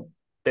 yeah, I don't.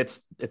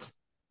 It's.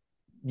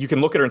 You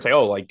can look at her and say,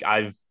 "Oh, like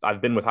I've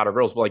been with hotter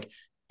girls," but like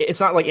it's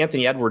not like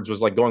Anthony Edwards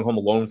was like going home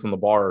alone from the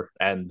bar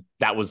and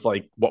that was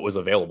like what was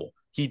available.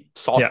 He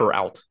sought Yeah. her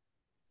out.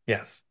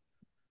 Yes.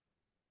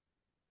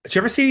 Did you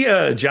ever see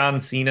John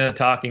Cena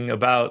talking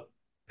about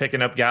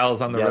picking up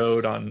gals on the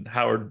road Yes. on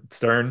Howard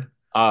Stern?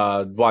 Well,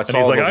 I And he's saw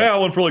like, the I one. got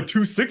one for like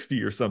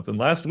 260 or something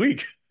last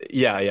week.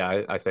 Yeah,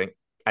 yeah. I think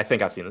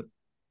I've seen it.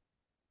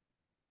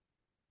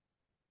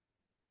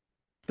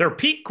 Their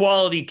peak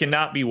quality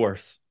cannot be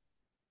worse.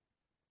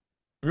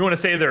 If you want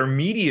to say their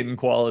median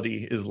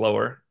quality is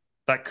lower,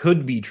 that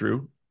could be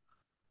true.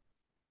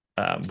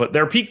 But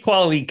their peak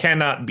quality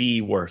cannot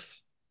be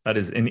worse. That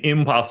is an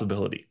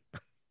impossibility.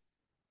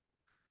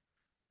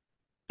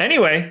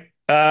 Anyway,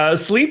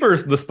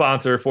 Sleeper's the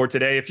sponsor for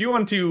today. If you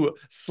want to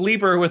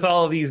sleeper with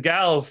all of these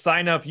gals,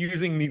 sign up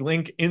using the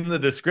link in the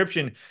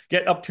description.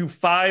 Get up to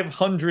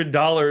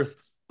 $500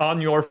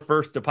 on your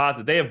first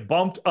deposit. They have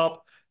bumped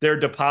up their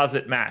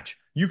deposit match.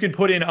 You can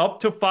put in up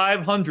to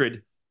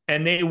 500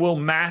 and they will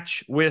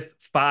match with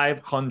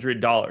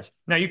 $500.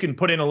 Now you can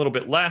put in a little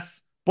bit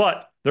less,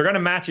 but they're going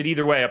to match it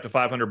either way up to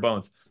 500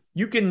 bones.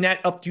 You can net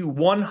up to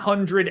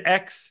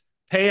 100x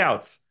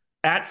payouts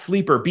at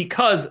Sleeper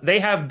because they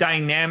have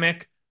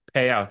dynamic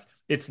payouts.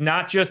 It's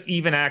not just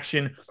even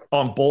action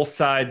on both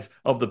sides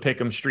of the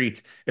pick'em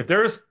streets. If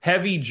there's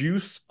heavy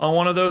juice on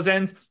one of those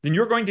ends, then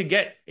you're going to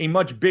get a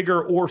much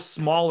bigger or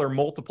smaller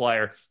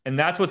multiplier, and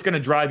that's what's going to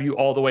drive you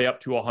all the way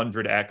up to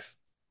 100x.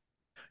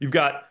 You've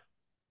got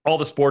all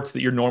the sports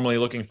that you're normally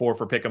looking for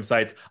pick'em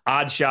sites.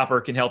 Odd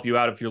Shopper can help you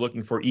out if you're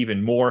looking for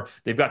even more.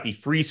 They've got the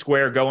free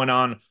square going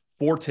on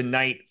for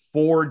tonight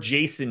for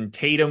Jason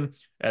Tatum.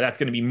 That's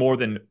going to be more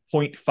than zero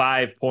point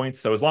 0.5 points.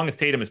 So as long as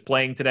Tatum is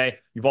playing today,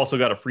 you've also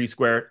got a free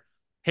square.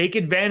 Take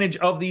advantage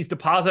of these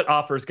deposit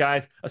offers,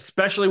 guys,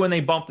 especially when they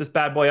bump this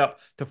bad boy up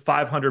to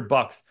 500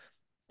 bucks.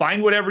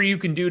 Find whatever you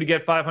can do to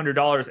get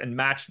 $500 and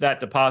match that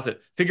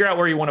deposit. Figure out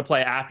where you want to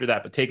play after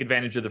that, but take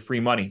advantage of the free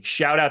money.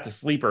 Shout out to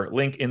Sleeper,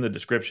 link in the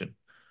description.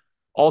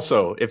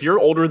 Also, if you're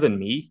older than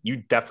me, you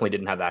definitely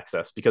didn't have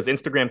access because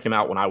Instagram came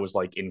out when I was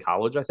like in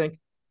college, I think.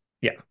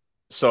 Yeah.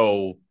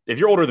 So if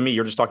you're older than me,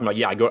 you're just talking about,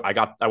 yeah,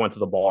 I went to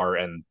the bar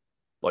and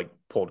like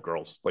pulled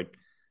girls, like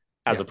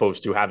as Yeah.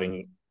 opposed to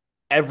having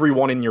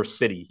everyone in your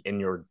city in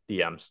your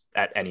DMs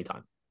at any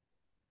time.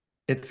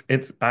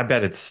 I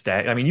bet it's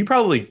I mean, you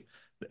probably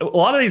a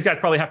lot of these guys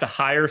probably have to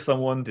hire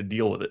someone to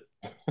deal with it.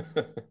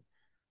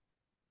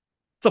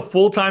 It's a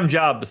full-time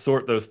job to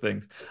sort those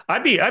things.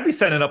 I'd be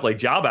sending up like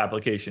job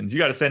applications. You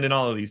got to send in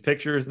all of these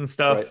pictures and Right.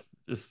 stuff.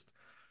 Just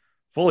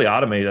fully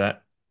automate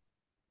that.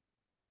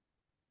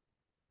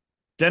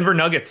 Denver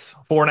Nuggets,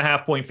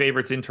 4.5 point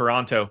favorites in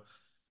Toronto,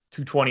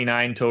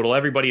 229 total.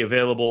 Everybody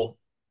available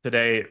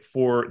today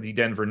for the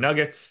Denver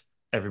Nuggets.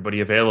 Everybody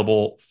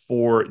available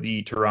for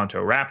the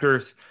Toronto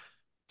Raptors.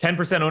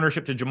 10%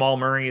 ownership to Jamal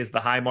Murray is the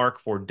high mark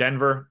for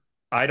Denver.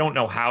 I don't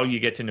know how you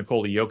get to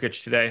Nikola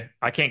Jokic today.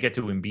 I can't get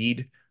to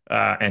Embiid.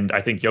 And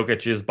I think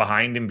Jokic is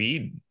behind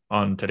Embiid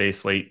on today's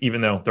slate,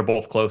 even though they're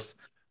both close.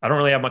 I don't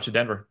really have much of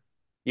Denver.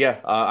 Yeah,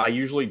 I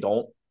usually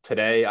don't.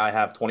 Today I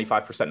have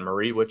 25%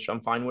 Murray, which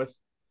I'm fine with.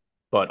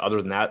 But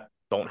other than that,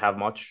 don't have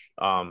much.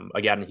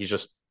 Again, he's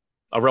just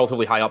a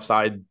relatively high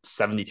upside,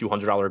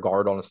 $7,200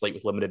 guard on a slate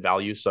with limited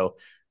value. So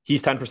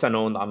he's 10%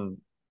 owned. I'm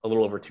a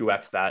little over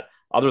 2x that.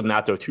 Other than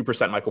that, though,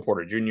 2% Michael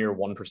Porter Jr.,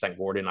 1%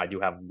 Gordon. I do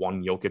have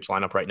one Jokic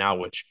lineup right now,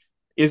 which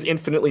is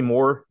infinitely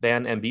more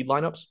than Embiid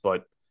lineups,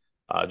 but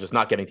just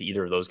not getting to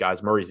either of those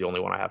guys. Murray's the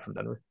only one I have from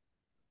Denver.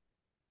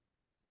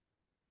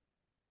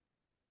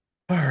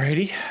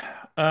 Alrighty.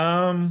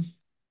 Um,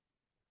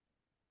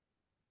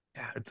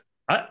 yeah,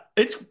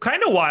 it's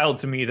kind of wild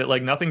to me that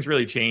like nothing's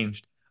really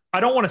changed.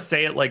 I don't want to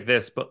say it like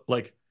this, but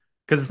like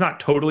because it's not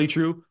totally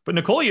true. But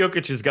Nikola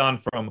Jokic has gone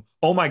from,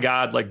 oh my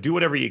God, like do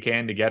whatever you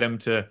can to get him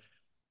to,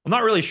 I'm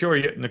not really sure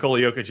Nikola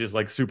Jokic is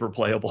like super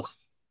playable.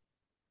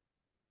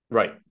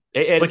 Right.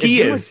 And Like it's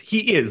been like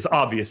he is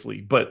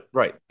obviously, but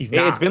right. he's It's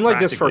not been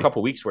like this for a practically.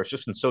 couple weeks where it's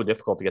just been so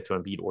difficult to get to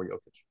Embiid or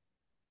Jokic.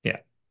 Yeah.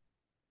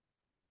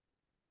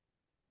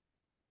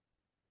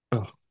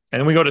 Oh. And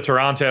then we go to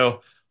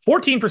Toronto.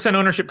 14%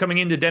 ownership coming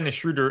into Dennis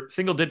Schroeder,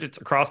 single digits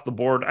across the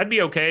board. I'd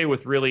be okay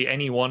with really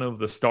any one of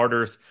the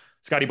starters.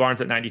 Scotty Barnes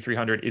at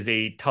 9,300 is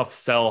a tough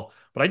sell,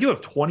 but I do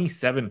have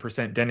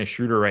 27% Dennis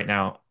Schroeder right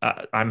now.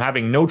 I'm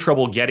having no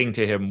trouble getting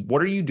to him.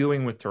 What are you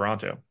doing with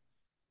Toronto?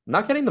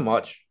 Not getting the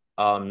much.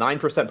 9%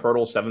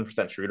 Pirtle,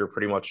 7% Schroeder,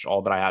 pretty much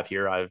all that I have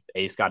here. I have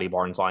a Scotty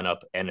Barnes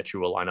lineup and a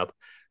Chua lineup.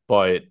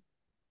 But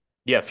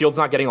yeah, Field's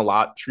not getting a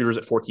lot. Schroeder's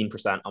at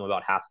 14%. I'm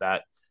about half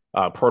that.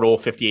 Pirtle,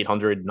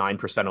 5,800,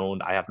 9%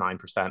 owned. I have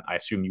 9%. I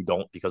assume you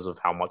don't because of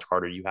how much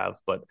Carter you have.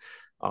 But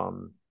yeah,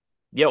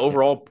 Yeah.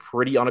 overall,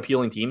 pretty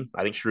unappealing team.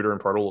 I think Schroeder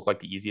and Pirtle look like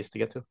the easiest to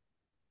get to.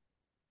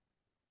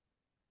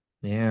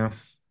 Yeah.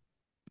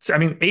 So, I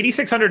mean,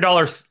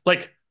 $8,600,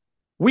 like,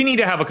 we need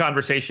to have a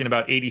conversation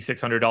about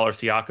 $8,600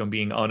 Siakam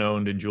being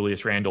unowned and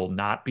Julius Randle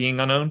not being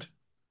unowned.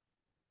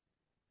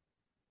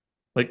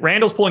 Like,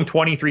 Randle's pulling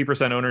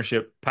 23%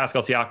 ownership.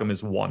 Pascal Siakam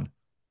is one.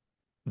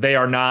 They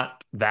are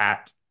not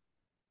that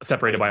I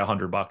separated by mean,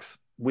 $100.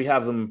 we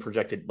have them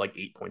projected like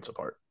 8 points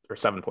apart or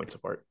 7 points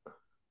apart.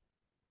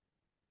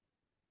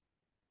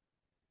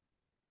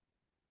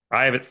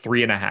 I have it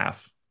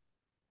 3.5.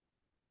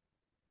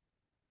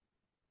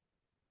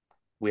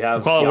 We We'll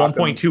have call it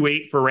Siakam.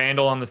 1.28 for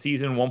Randall on the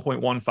season,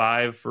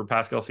 1.15 for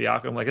Pascal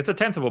Siakam. Like it's a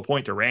tenth of a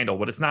point to Randall,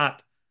 but it's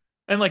not.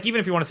 And like even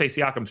if you want to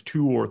say Siakam's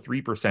 2 or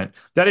 3%,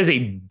 that is a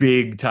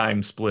big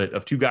time split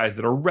of two guys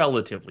that are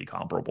relatively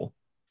comparable.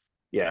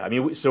 Yeah, I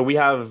mean, so we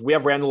have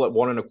Randall at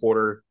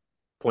 1.25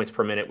 points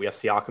per minute. We have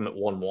Siakam at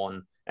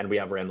 1.1, and we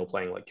have Randall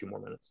playing like 2 more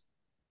minutes.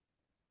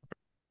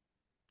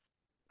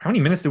 How many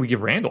minutes did we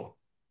give Randall?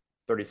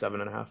 37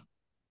 and a half.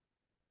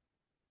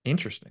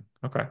 Interesting.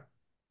 Okay.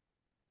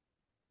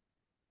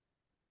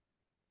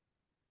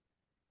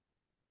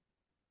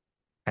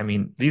 I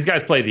mean, these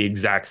guys play the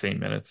exact same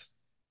minutes.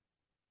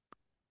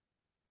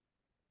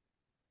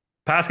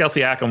 Pascal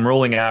Siakam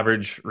rolling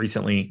average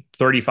recently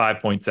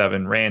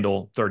 35.7,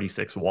 Randall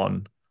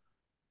 36.1.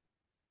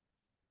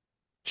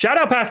 Shout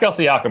out Pascal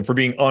Siakam for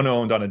being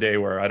unowned on a day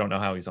where I don't know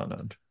how he's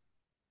unowned.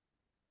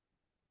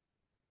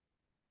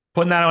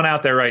 Putting that one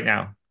out there right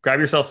now. Grab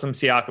yourself some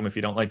Siakam if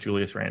you don't like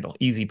Julius Randle.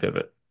 Easy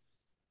pivot.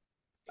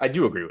 I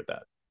do agree with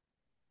that.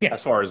 Yeah.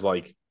 As far as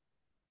like,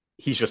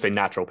 he's just a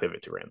natural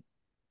pivot to Randall.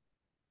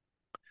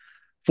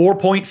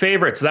 4-point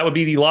favorites. That would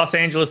be the Los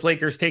Angeles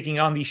Lakers taking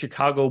on the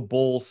Chicago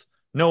Bulls.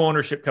 No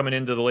ownership coming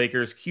into the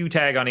Lakers. Q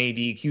tag on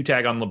AD, Q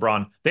tag on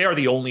LeBron. They are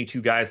the only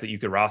two guys that you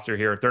could roster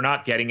here. They're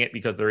not getting it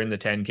because they're in the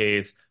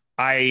 10Ks.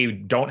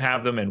 I don't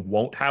have them and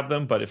won't have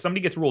them, but if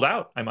somebody gets ruled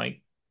out, I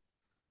might.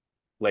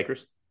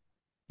 Lakers.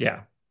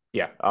 Yeah.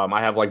 Yeah,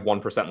 I have like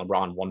 1%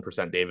 LeBron,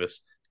 1%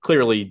 Davis.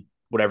 Clearly,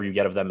 whatever you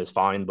get of them is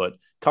fine, but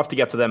tough to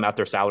get to them at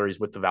their salaries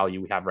with the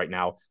value we have right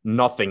now.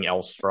 Nothing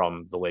else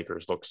from the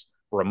Lakers looks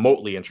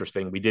remotely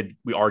interesting.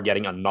 We are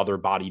getting another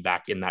body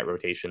back in that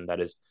rotation that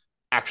is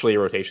actually a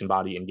rotation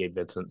body in Gabe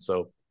Vincent.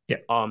 So, Yeah.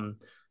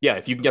 yeah,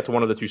 if you can get to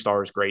one of the two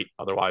stars, great.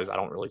 Otherwise, I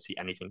don't really see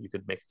anything you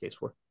could make a case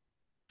for.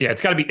 Yeah,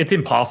 it's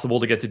impossible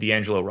to get to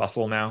D'Angelo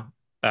Russell now.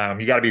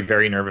 You got to be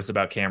very nervous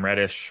about Cam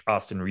Reddish,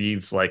 Austin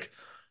Reeves. Like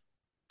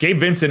Gabe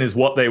Vincent is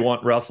what they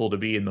want Russell to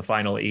be in the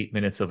final 8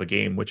 minutes of a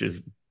game, which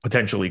is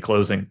potentially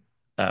closing.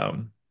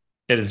 It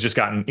has just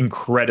gotten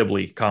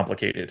incredibly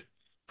complicated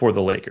for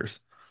the Lakers.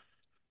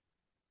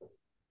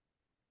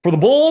 For the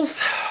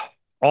Bulls,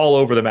 all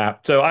over the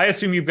map. So I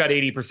assume you've got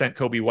 80%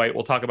 Kobe White.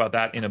 We'll talk about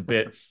that in a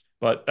bit.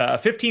 But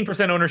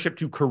 15% ownership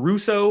to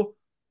Caruso.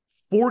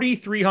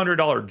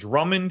 $4,300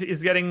 Drummond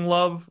is getting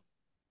love.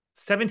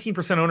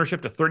 17%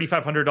 ownership to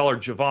 $3,500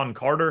 Javon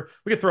Carter.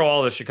 We could throw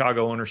all the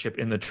Chicago ownership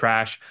in the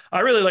trash. I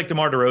really like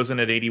DeMar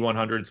DeRozan at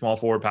 8,100, small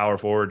forward, power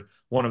forward.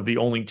 One of the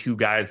only two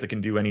guys that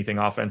can do anything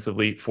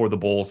offensively for the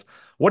Bulls.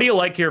 What do you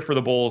like here for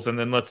the Bulls? And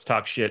then let's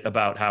talk shit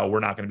about how we're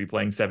not going to be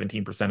playing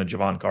 17% of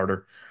Javon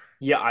Carter.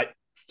 Yeah,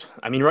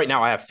 I mean, right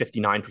now I have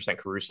 59%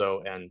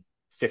 Caruso and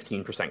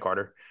 15%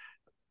 Carter.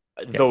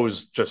 Yeah.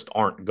 Those just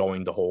aren't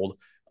going to hold.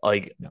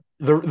 Like No.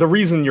 the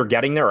reason you're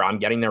getting there, or I'm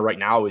getting there right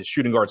now, is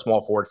shooting guard,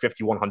 small forward,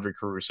 5,100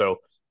 Caruso,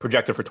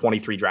 projected for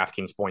 23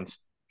 DraftKings points.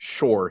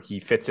 Sure, he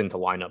fits into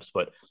lineups,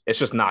 but it's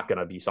just not going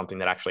to be something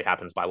that actually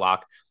happens by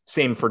lock.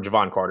 Same for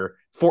Javon Carter,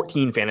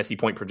 14 fantasy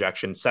point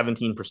projection,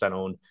 17%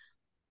 owned.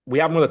 We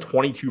have him with a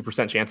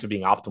 22% chance of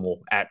being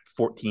optimal at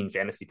 14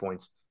 fantasy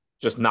points.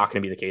 Just not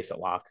going to be the case at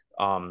lock.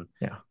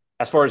 Yeah.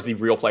 As far as the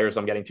real players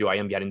I'm getting to, I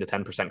am getting to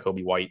 10%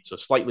 Kobe White, so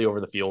slightly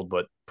over the field,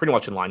 but pretty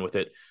much in line with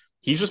it.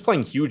 He's just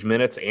playing huge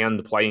minutes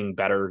and playing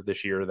better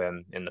this year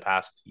than in the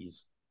past.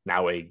 He's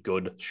now a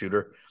good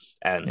shooter.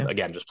 And Yeah.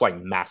 again, just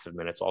playing massive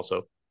minutes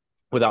also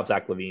without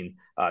Zach LaVine,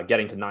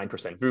 getting to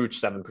 9% Vooch,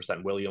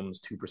 7%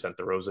 Williams, 2%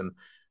 DeRozan.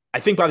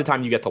 I think by the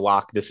time you get to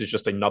lock, this is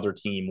just another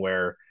team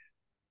where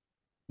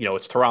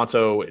it's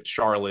Toronto, it's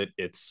Charlotte,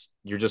 it's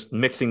you're just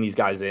mixing these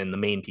guys in the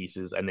main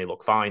pieces, and they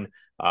look fine.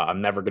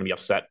 I'm never going to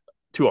be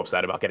too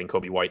upset about getting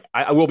Kobe White.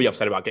 I will be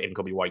upset about getting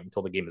Kobe White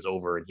until the game is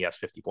over and he has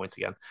 50 points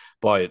again.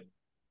 But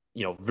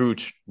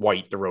Vooch,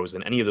 White,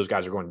 DeRozan, any of those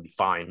guys are going to be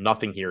fine.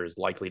 Nothing here is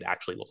likely to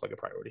actually look like a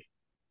priority.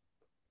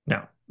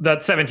 No, that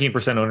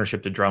 17%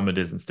 ownership to Drummond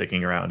isn't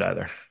sticking around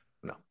either.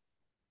 No,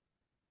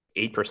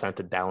 8%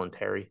 to Dallin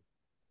Terry.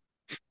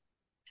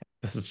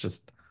 This is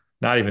just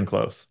not even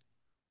close.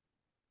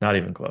 Not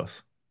even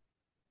close.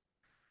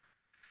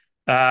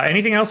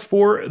 Anything else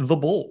for the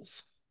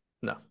Bulls?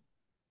 No.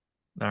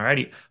 All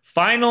righty.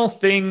 Final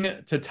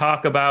thing to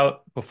talk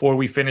about before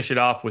we finish it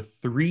off with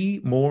three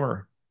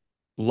more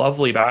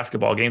lovely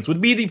basketball games would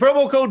be the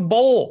promo code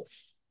BOWL.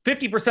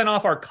 50%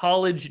 off our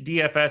college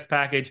DFS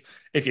package.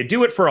 If you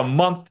do it for a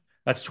month,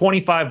 that's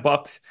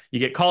 $25. You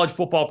get college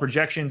football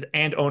projections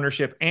and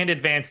ownership and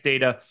advanced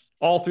data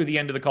all through the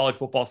end of the college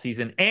football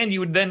season. And you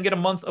would then get a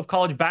month of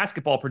college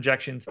basketball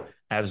projections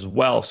as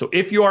well. So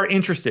if you are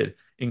interested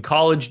in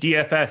college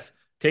DFS,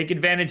 take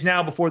advantage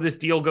now before this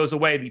deal goes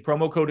away. The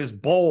promo code is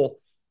BOWL.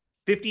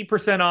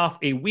 50% off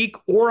a week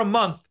or a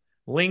month.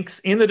 Links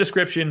in the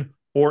description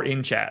or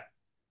in chat.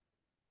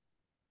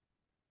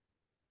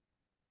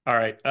 All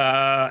right.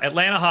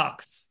 Atlanta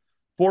Hawks,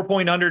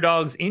 4-point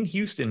underdogs in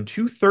Houston,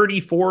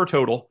 234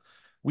 total.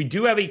 We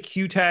do have a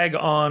Q tag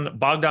on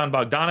Bogdan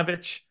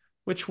Bogdanovic,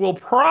 which will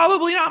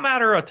probably not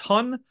matter a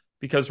ton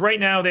because right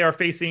now they are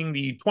facing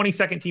the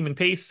 22nd team in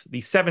pace,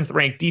 the 7th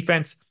ranked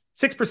defense.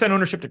 6%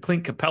 ownership to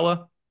Clint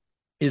Capella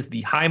is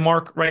the high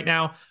mark right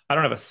now. I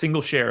don't have a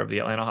single share of the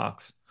Atlanta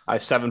Hawks. I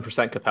have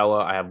 7%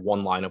 Capella. I have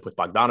one lineup with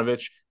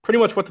Bogdanovic. Pretty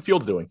much what the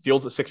field's doing.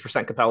 Field's at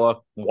 6% Capella,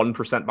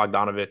 1%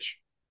 Bogdanovic.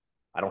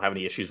 I don't have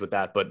any issues with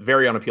that, but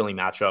very unappealing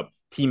matchup.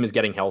 Team is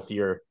getting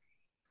healthier.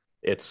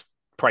 Its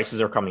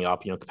prices are coming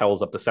up.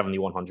 Capella's up to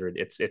 7,100.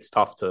 It's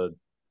tough to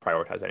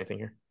prioritize anything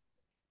here.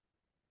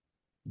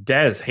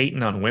 Dez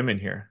hating on women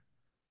here.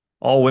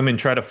 All women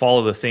try to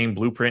follow the same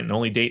blueprint and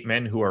only date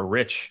men who are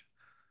rich.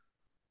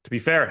 To be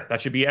fair,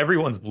 that should be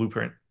everyone's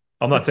blueprint.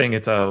 I'm not saying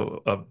it's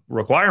a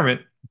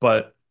requirement,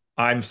 but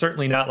I'm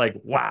certainly not like,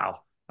 wow,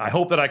 I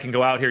hope that I can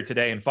go out here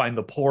today and find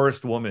the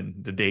poorest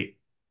woman to date.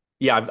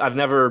 Yeah, I've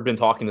never been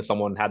talking to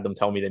someone, had them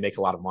tell me they make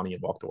a lot of money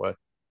and walked away.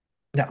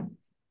 No,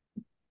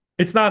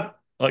 it's not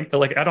like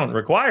I don't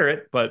require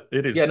it, but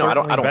it is I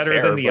don't better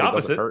care, than the but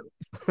opposite. It doesn't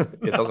hurt.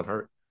 It doesn't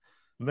hurt.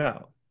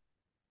 No.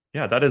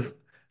 Yeah, that is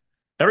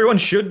everyone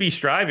should be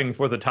striving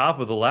for the top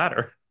of the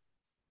ladder.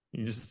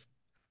 You just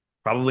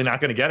probably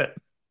not going to get it.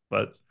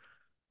 But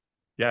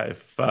yeah,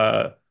 if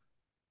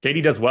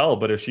Katie does well,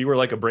 but if she were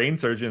like a brain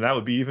surgeon, that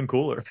would be even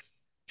cooler. If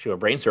she were a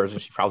brain surgeon,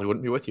 she probably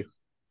wouldn't be with you.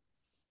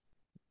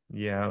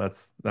 Yeah,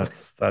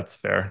 that's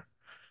fair.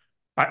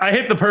 I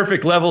hit the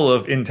perfect level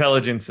of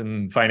intelligence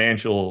and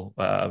financial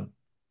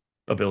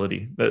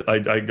ability. That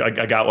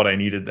I got what I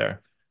needed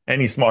there.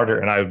 Any smarter,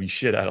 and I would be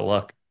shit out of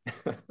luck.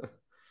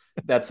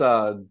 That's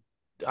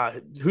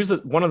who's the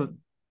one of the,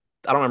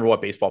 I don't remember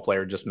what baseball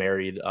player just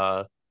married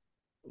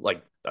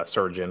like a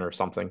surgeon or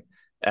something,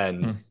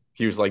 and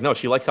he was like, no,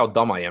 she likes how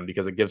dumb I am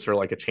because it gives her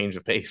like a change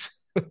of pace.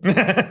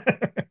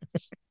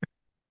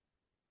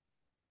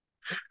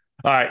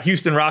 All right,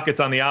 Houston Rockets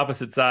on the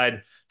opposite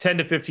side, 10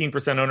 to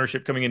 15%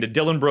 ownership coming into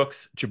Dillon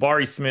Brooks,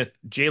 Jabari Smith,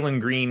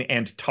 Jalen Green,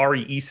 and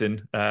Tari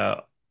Eason.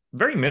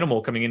 Very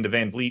minimal coming into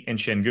Van Vliet and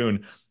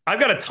Şengün. I've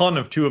got a ton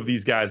of two of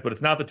these guys, but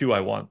it's not the two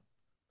I want.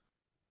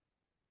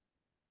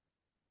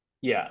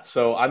 Yeah,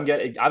 so I'm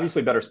getting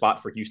obviously a better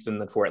spot for Houston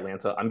than for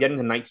Atlanta. I'm getting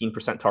to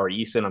 19% Tari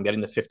Eason. I'm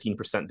getting to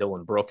 15%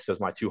 Dillon Brooks as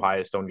my two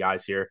highest owned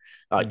guys here.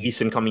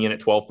 Eason coming in at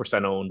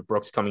 12% owned,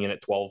 Brooks coming in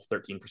at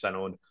 13%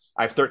 owned.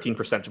 I have 13%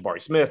 Jabari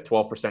Smith,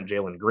 12%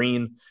 Jalen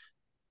Green,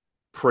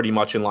 pretty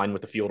much in line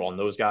with the field on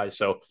those guys.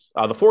 So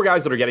the four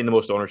guys that are getting the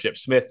most ownership,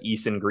 Smith,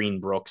 Eason, Green,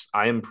 Brooks,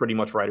 I am pretty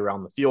much right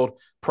around the field.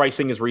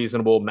 Pricing is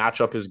reasonable.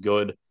 Matchup is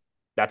good.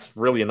 That's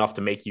really enough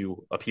to make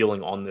you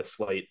appealing on this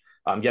slate.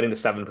 I'm getting to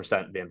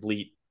 7% Van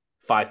Vliet,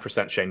 5%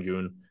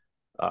 Şengün.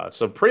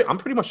 I'm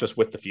pretty much just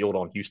with the field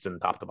on Houston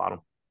top to bottom.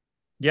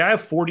 Yeah, I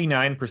have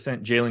 49%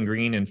 Jalen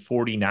Green and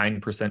 49%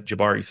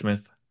 Jabari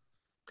Smith.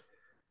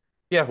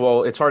 Yeah,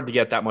 well, it's hard to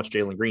get that much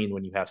Jalen Green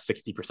when you have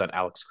 60%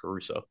 Alex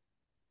Caruso.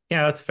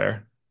 Yeah, that's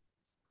fair.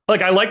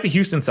 Like, I like the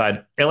Houston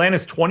side.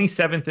 Atlanta's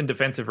 27th in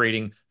defensive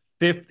rating,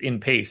 5th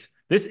in pace.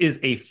 This is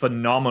a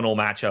phenomenal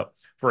matchup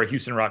for a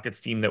Houston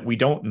Rockets team that we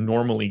don't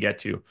normally get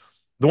to.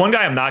 The one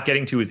guy I'm not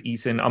getting to is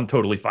Eason. I'm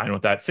totally fine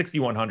with that.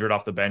 6,100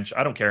 off the bench.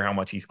 I don't care how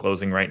much he's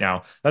closing right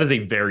now. That is a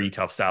very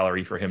tough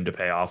salary for him to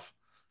pay off.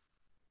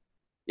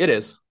 It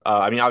is.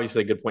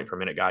 Obviously a good point per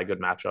minute guy, good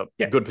matchup,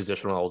 good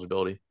positional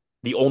eligibility.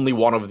 The only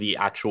one of the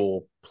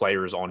actual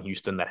players on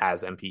Houston that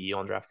has MPE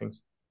on DraftKings.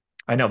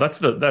 I know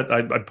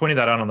I pointed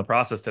that out on the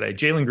process today.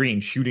 Jalen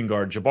Green, shooting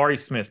guard, Jabari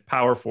Smith,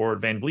 power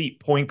forward, Van Vliet,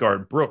 point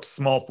guard, Brooks,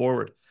 small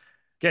forward,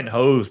 getting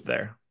hosed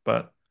there.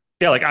 But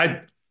yeah, like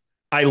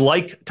I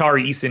like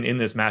Tari Eason in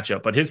this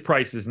matchup, but his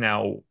price is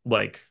now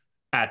like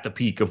at the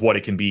peak of what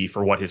it can be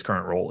for what his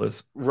current role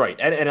is. Right.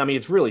 And I mean,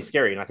 it's really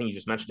scary. And I think you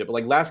just mentioned it. But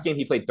like last game,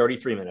 he played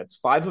 33 minutes.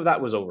 Five of that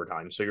was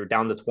overtime. So you're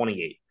down to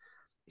 28.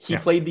 He Yeah,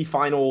 played the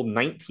final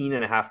 19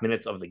 and a half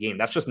minutes of the game.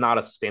 That's just not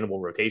a sustainable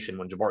rotation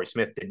when Jabari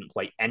Smith didn't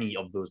play any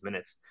of those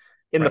minutes.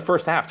 In the right.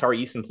 first half,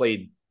 Tari Eason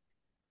played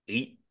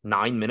 8,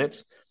 9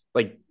 minutes.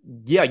 Like,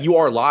 yeah, you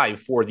are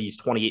live for these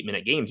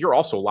 28-minute games. You're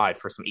also live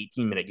for some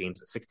 18-minute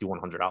games at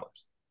 $6,100.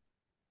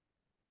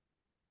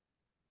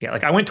 Yeah,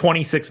 like I went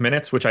 26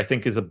 minutes, which I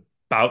think is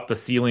about the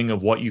ceiling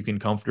of what you can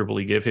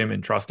comfortably give him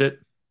and trust it.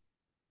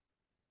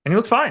 And he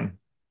looks fine.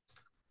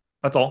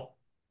 That's all.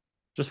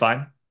 Just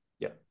fine.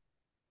 Yeah.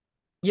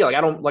 Yeah, like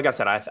I don't, like I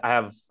said, I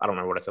have, I don't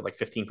remember what I said, like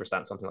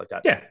 15%, something like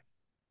that. Yeah.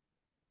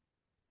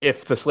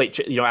 If the slate,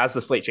 as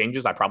the slate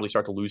changes, I probably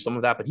start to lose some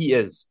of that, but he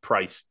is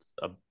priced,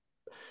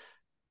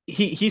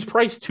 he's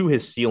priced to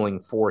his ceiling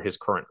for his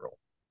current role.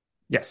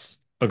 Yes.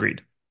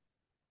 Agreed.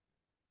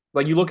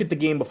 Like you look at the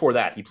game before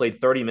that, he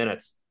played 30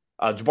 minutes.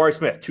 Jabari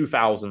Smith, 2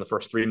 fouls in the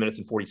first 3 minutes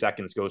and 40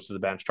 seconds, goes to the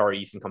bench.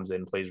 Tari Eason comes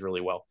in, plays really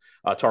well.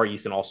 Tari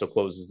Eason also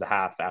closes the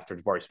half after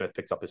Jabari Smith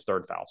picks up his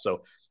third foul.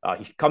 So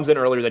he comes in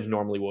earlier than he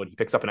normally would. He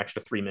picks up an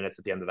extra 3 minutes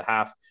at the end of the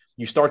half.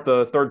 You start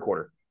the third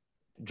quarter.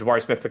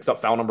 Jabari Smith picks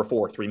up foul number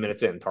 4, 3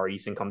 minutes in. Tari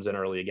Eason comes in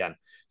early again.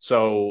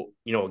 So,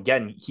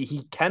 again,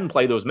 he can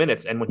play those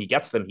minutes. And when he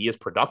gets them, he is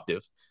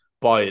productive.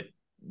 But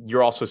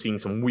you're also seeing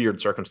some weird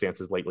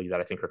circumstances lately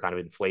that I think are kind of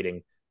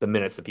inflating the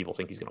minutes that people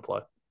think he's going to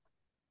play.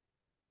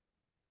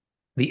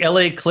 The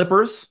LA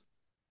Clippers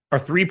are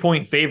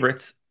 3-point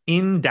favorites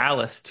in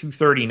Dallas,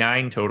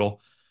 239 total.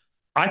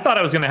 I thought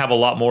I was going to have a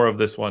lot more of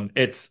this one.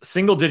 It's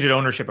single digit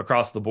ownership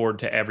across the board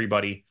to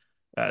everybody.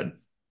 Uh,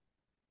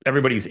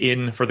 Everybody's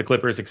in for the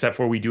Clippers, except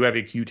for we do have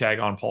a Q tag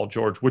on Paul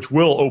George, which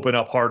will open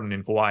up Harden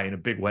and Kawhi in a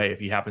big way if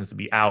he happens to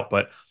be out.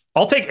 But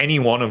I'll take any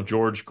one of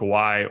George,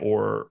 Kawhi,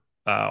 or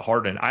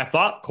Harden. I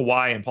thought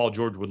Kawhi and Paul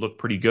George would look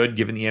pretty good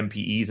given the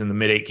MPEs and the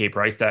mid 8K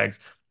price tags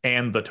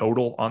and the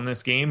total on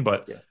this game,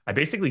 but Yeah. I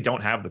basically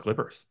don't have the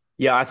Clippers.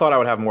 Yeah, I thought I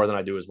would have more than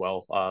I do as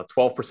well.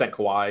 12%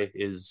 Kawhi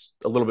is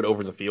a little bit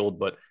over the field,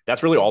 but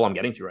that's really all I'm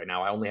getting to right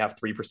now. I only have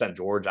 3%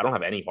 George. I don't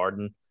have any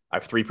Harden. I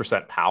have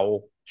 3%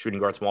 Powell, shooting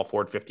guard, small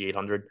forward,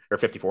 5,800 or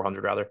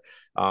 5,400 rather.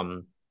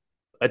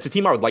 It's a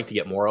team I would like to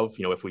get more of,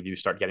 if we do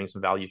start getting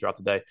some value throughout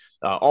the day.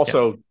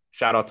 Also,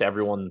 shout out to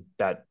everyone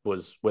that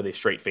was with a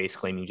straight face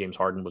claiming James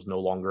Harden was no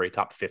longer a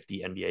top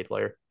 50 NBA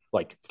player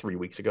like 3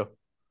 weeks ago.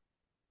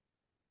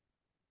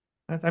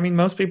 I mean,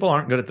 most people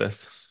aren't good at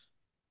this.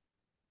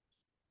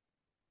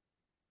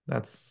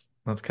 That's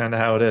kind of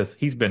how it is.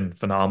 He's been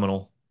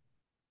phenomenal.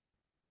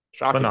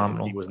 Shocking because he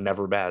Phenomenal. was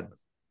never bad.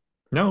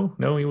 No,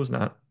 no, he was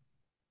not.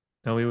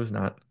 No, he was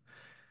not.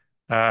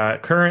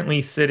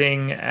 Currently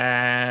sitting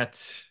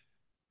at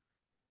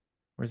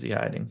where's he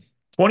hiding?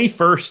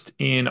 21st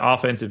in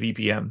offensive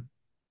EPM.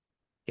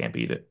 Can't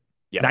beat it.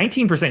 Yeah.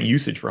 19%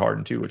 usage for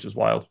Harden too, which is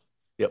wild.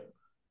 Yep.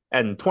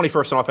 And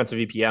 21st in offensive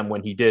EPM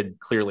when he did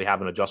clearly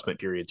have an adjustment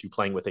period to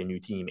playing with a new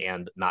team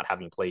and not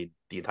having played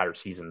the entire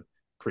season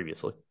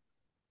previously.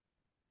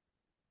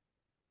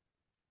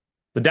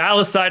 The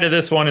Dallas side of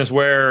this one is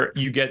where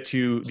you get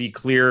to the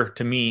clear,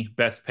 to me,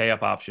 best pay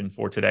up option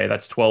for today.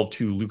 That's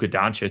 12-2 Luka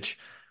Doncic,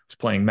 who's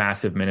playing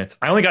massive minutes.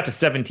 I only got to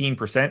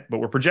 17%, but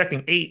we're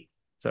projecting 8.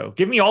 So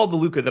give me all the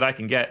Luka that I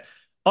can get.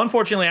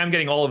 Unfortunately, I'm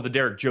getting all of the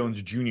Derrick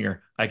Jones Jr.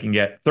 I can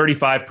get.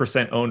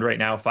 35% owned right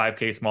now,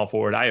 5K small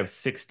forward. I have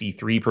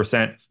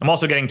 63%. I'm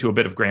also getting to a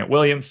bit of Grant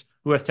Williams,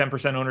 who has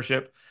 10%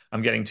 ownership.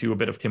 I'm getting to a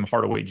bit of Tim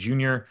Hardaway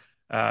Jr.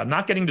 I'm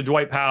not getting to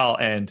Dwight Powell,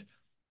 and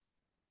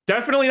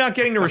definitely not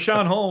getting to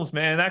Rashawn Holmes,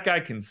 man. That guy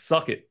can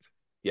suck it.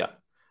 Yeah.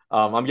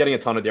 I'm getting a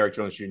ton of Derrick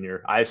Jones Jr.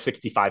 I have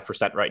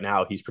 65% right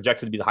now. He's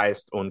projected to be the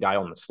highest owned guy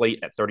on the slate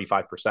at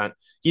 35%.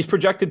 He's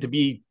projected to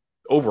be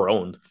over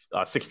owned,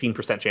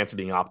 16% chance of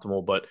being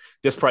optimal, but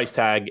this price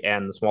tag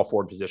and the small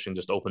forward position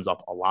just opens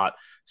up a lot.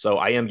 So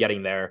I am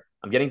getting there.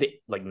 I'm getting to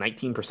like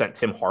 19%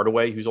 Tim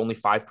Hardaway, who's only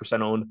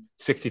 5% owned,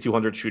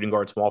 6,200 shooting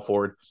guard, small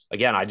forward.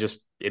 Again, I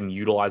just am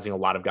utilizing a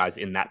lot of guys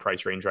in that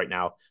price range right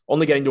now.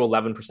 Only getting to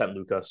 11%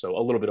 Luka, so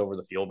a little bit over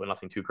the field, but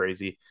nothing too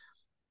crazy.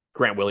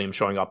 Grant Williams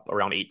showing up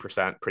around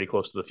 8%, pretty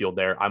close to the field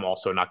there. I'm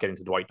also not getting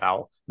to Dwight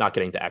Powell, not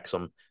getting to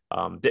Exum.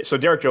 So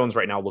Derrick Jones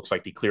right now looks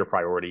like the clear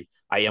priority.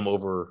 I am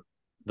over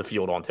the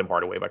field on Tim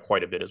Hardaway by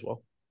quite a bit as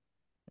well.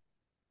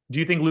 Do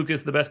you think Luke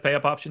is the best pay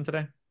up option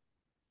today?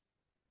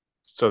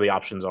 So the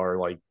options are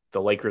like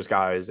the Lakers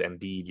guys,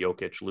 Embiid,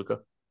 Jokic,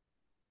 Luka.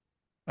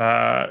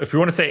 If you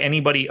want to say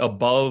anybody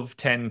above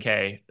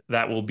 10K,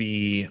 that will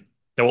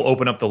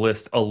open up the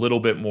list a little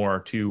bit more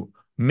to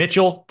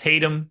Mitchell,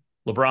 Tatum,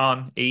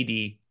 LeBron,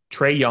 AD,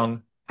 Trae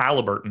Young,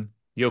 Halliburton,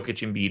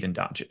 Jokic, Embiid, and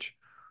Doncic.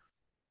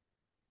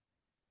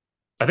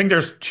 I think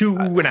there's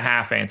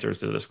 2.5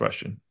 answers to this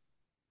question.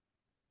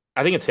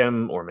 I think it's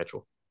him or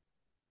Mitchell.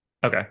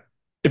 Okay.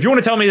 If you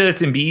want to tell me that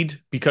it's Embiid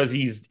because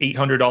he's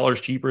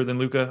 $800 cheaper than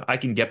Luka, I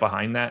can get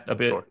behind that a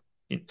bit. Sure.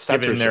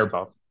 Given their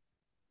tough.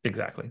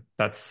 Exactly.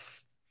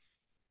 That's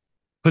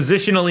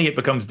positionally it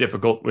becomes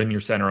difficult when you're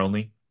center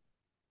only.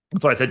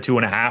 That's why I said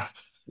 2.5.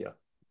 Yeah.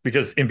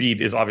 because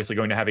Embiid is obviously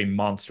going to have a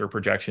monster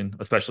projection,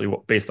 especially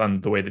based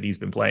on the way that he's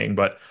been playing.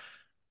 But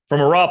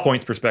from a raw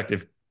points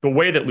perspective, the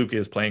way that Luka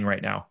is playing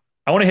right now,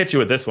 I want to hit you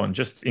with this one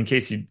just in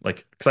case you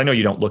like, because I know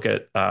you don't look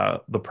at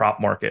the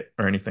prop market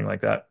or anything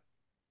like that.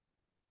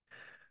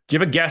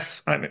 Give a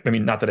guess. I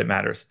mean, not that it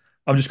matters.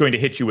 I'm just going to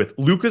hit you with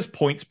Luka's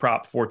points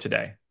prop for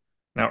today.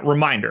 Now,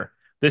 reminder,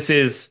 this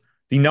is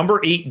the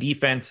number 8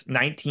 defense,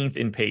 19th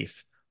in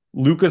pace.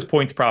 Luka's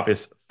points prop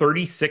is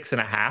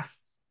 36.5.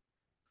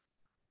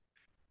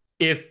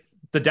 If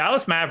the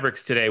Dallas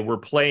Mavericks today were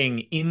playing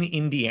in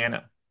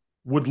Indiana,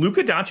 would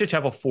Luka Doncic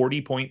have a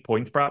 40-point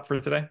points prop for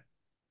today?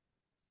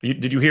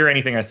 Did you hear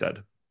anything I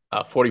said?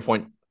 40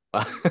 point,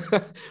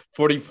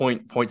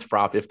 40-point points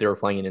prop if they were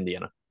playing in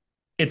Indiana.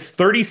 It's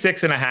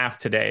 36.5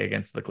 today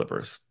against the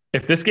Clippers.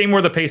 If this game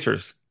were the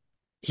Pacers,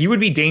 he would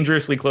be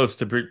dangerously close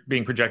to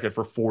being projected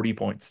for 40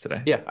 points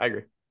today. Yeah, I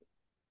agree.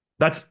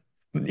 That's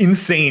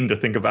insane to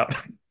think about.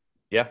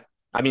 Yeah.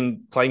 I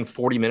mean, playing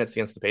 40 minutes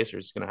against the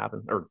Pacers is going to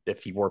happen, or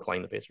if he were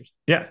playing the Pacers.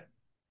 Yeah.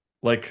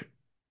 Like,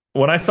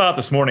 when I saw it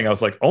this morning, I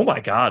was like, oh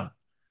my God.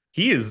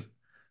 He is,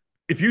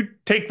 if you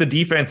take the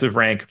defensive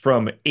rank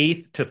from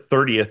 8th to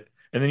 30th,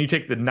 and then you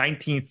take the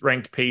 19th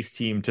ranked pace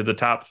team to the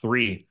top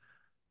 3,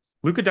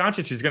 Luka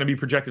Doncic is going to be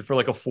projected for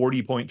like a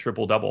 40-point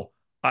triple-double.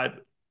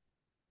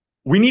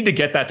 We need to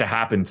get that to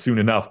happen soon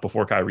enough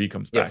before Kyrie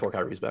comes back. Yeah, before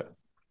Kyrie's back.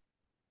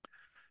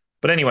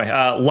 But anyway,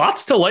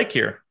 lots to like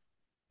here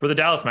for the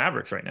Dallas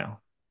Mavericks right now,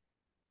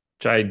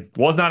 which I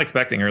was not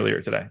expecting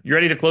earlier today. You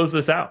ready to close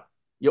this out?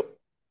 Yep.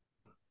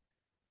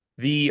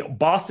 The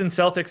Boston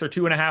Celtics are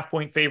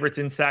 2.5-point favorites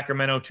in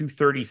Sacramento,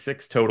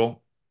 236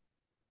 total.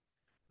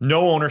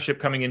 No ownership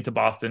coming into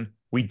Boston.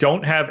 We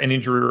don't have an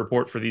injury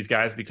report for these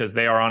guys because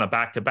they are on a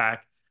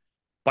back-to-back.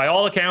 By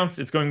all accounts,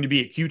 it's going to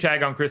be a Q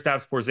tag on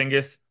Kristaps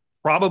Porzingis,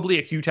 probably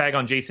a Q tag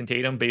on Jason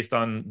Tatum based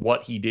on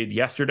what he did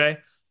yesterday.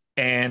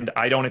 And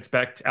I don't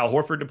expect Al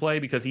Horford to play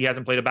because he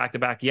hasn't played a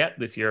back-to-back yet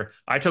this year.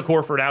 I took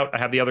Horford out. I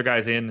have the other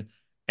guys in,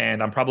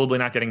 and I'm probably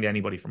not getting to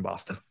anybody from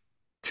Boston.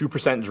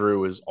 2%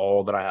 Drew is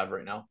all that I have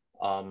right now.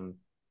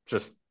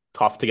 Just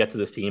tough to get to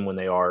this team when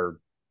they are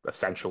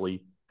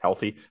essentially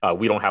healthy.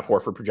 We don't have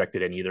Horford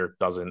projected in either.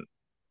 Doesn't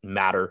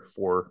matter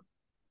for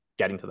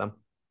getting to them.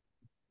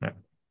 Yeah.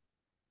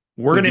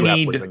 We're going to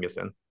need Porzingis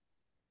in.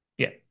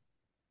 Yeah.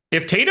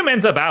 If Tatum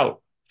ends up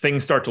out,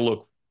 things start to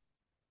look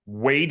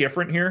way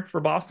different here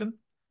for Boston.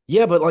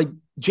 Yeah, but like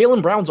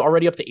Jaylen Brown's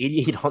already up to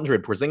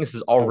 8,800. Porzingis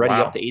is already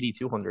up to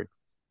 8,200.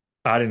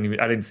 I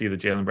didn't see that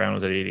Jaylen Brown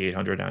was at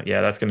 8,800 now.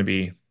 Yeah, that's going to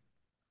be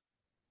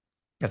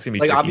like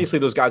tricky. Obviously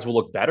those guys will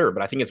look better,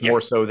 but I think it's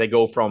more so they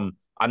go from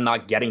I'm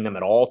not getting them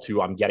at all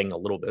to I'm getting a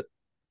little bit.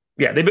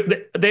 Yeah,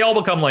 they all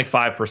become like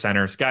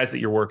 5%ers, guys that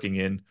you're working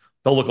in.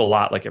 They'll look a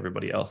lot like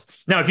everybody else.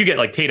 Now, if you get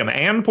like Tatum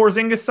and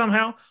Porzingis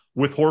somehow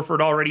with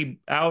Horford already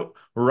out,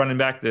 we're running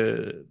back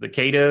the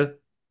Kata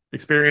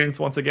experience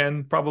once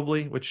again,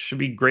 probably, which should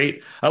be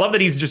great. I love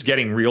that he's just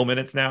getting real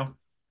minutes now.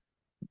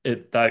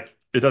 It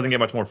doesn't get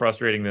much more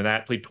frustrating than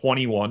that. Played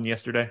 21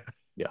 yesterday.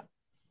 Yeah.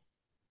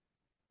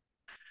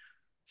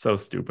 So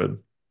stupid.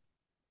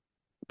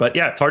 But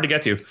yeah, it's hard to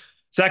get to.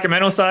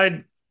 Sacramento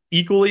side,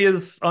 equally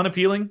as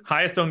unappealing.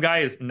 Highest owned guy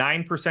is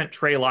 9%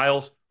 Trey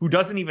Lyles, who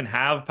doesn't even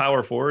have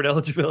power forward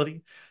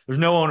eligibility. There's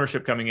no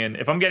ownership coming in.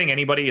 If I'm getting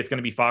anybody, it's going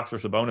to be Fox or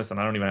Sabonis, and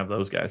I don't even have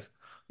those guys.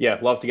 Yeah,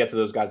 love to get to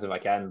those guys if I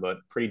can, but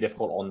pretty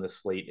difficult on this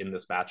slate in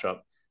this matchup.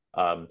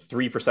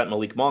 3%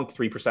 Malik Monk,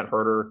 3%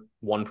 Herter,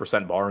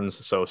 1%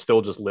 Barnes. So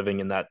still just living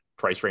in that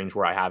price range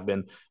where I have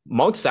been.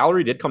 Monk's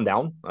salary did come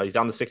down. He's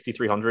down to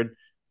 6,300.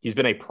 He's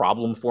been a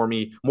problem for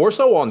me, more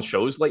so on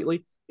shows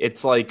lately.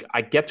 It's like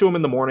I get to him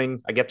in the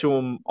morning, I get to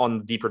him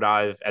on Deeper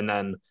Dive, and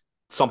then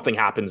something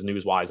happens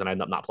news-wise, and I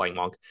end up not playing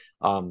Monk.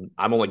 I'm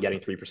only getting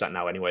 3%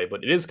 now anyway,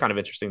 but it is kind of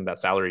interesting that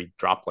salary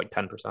dropped like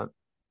 10%.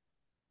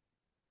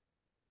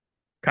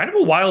 Kind of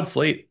a wild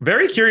slate.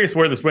 Very curious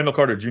where this Wendell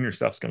Carter Jr.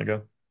 stuff's going to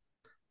go.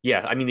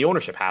 Yeah, I mean, the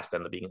ownership has to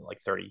end up being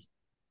like 30.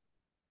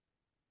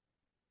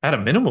 At a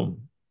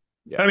minimum.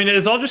 Yeah. I mean,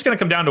 it's all just going to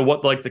come down to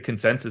what like the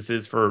consensus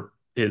is for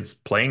his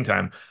playing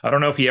time. I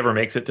don't know if he ever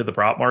makes it to the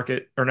prop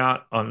market or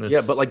not on this.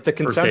 Yeah, but like the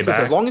consensus,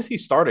 as long as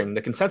he's starting,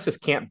 the consensus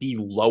can't be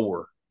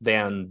lower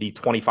than the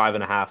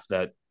 25.5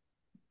 that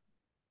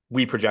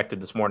we projected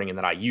this morning and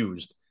that I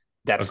used.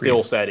 That Agreed.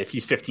 Still said if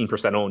he's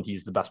 15% owned,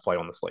 he's the best play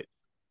on the slate.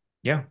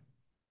 Yeah,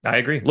 I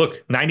agree.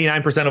 Look,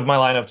 99% of my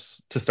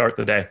lineups to start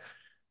the day.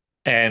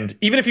 And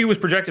even if he was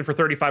projected for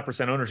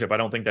 35% ownership, I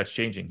don't think that's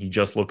changing. He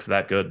just looks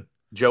that good.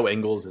 Joe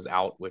Ingles is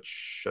out, which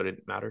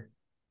shouldn't matter.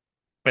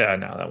 Yeah,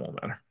 no, that won't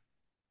matter.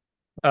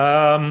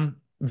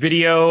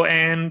 Video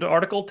and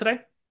article today?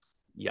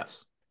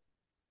 Yes.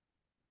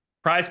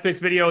 Prize Picks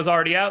video is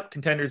already out.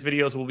 Contenders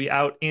videos will be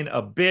out in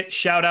a bit.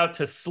 Shout out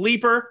to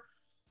Sleeper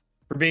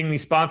for being the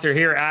sponsor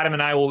here. Adam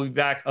and I will be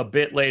back a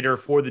bit later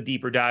for the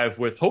deeper dive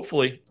with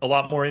hopefully a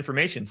lot more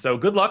information. So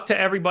good luck to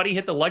everybody.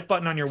 Hit the like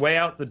button on your way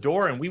out the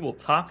door, and we will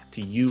talk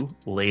to you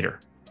later.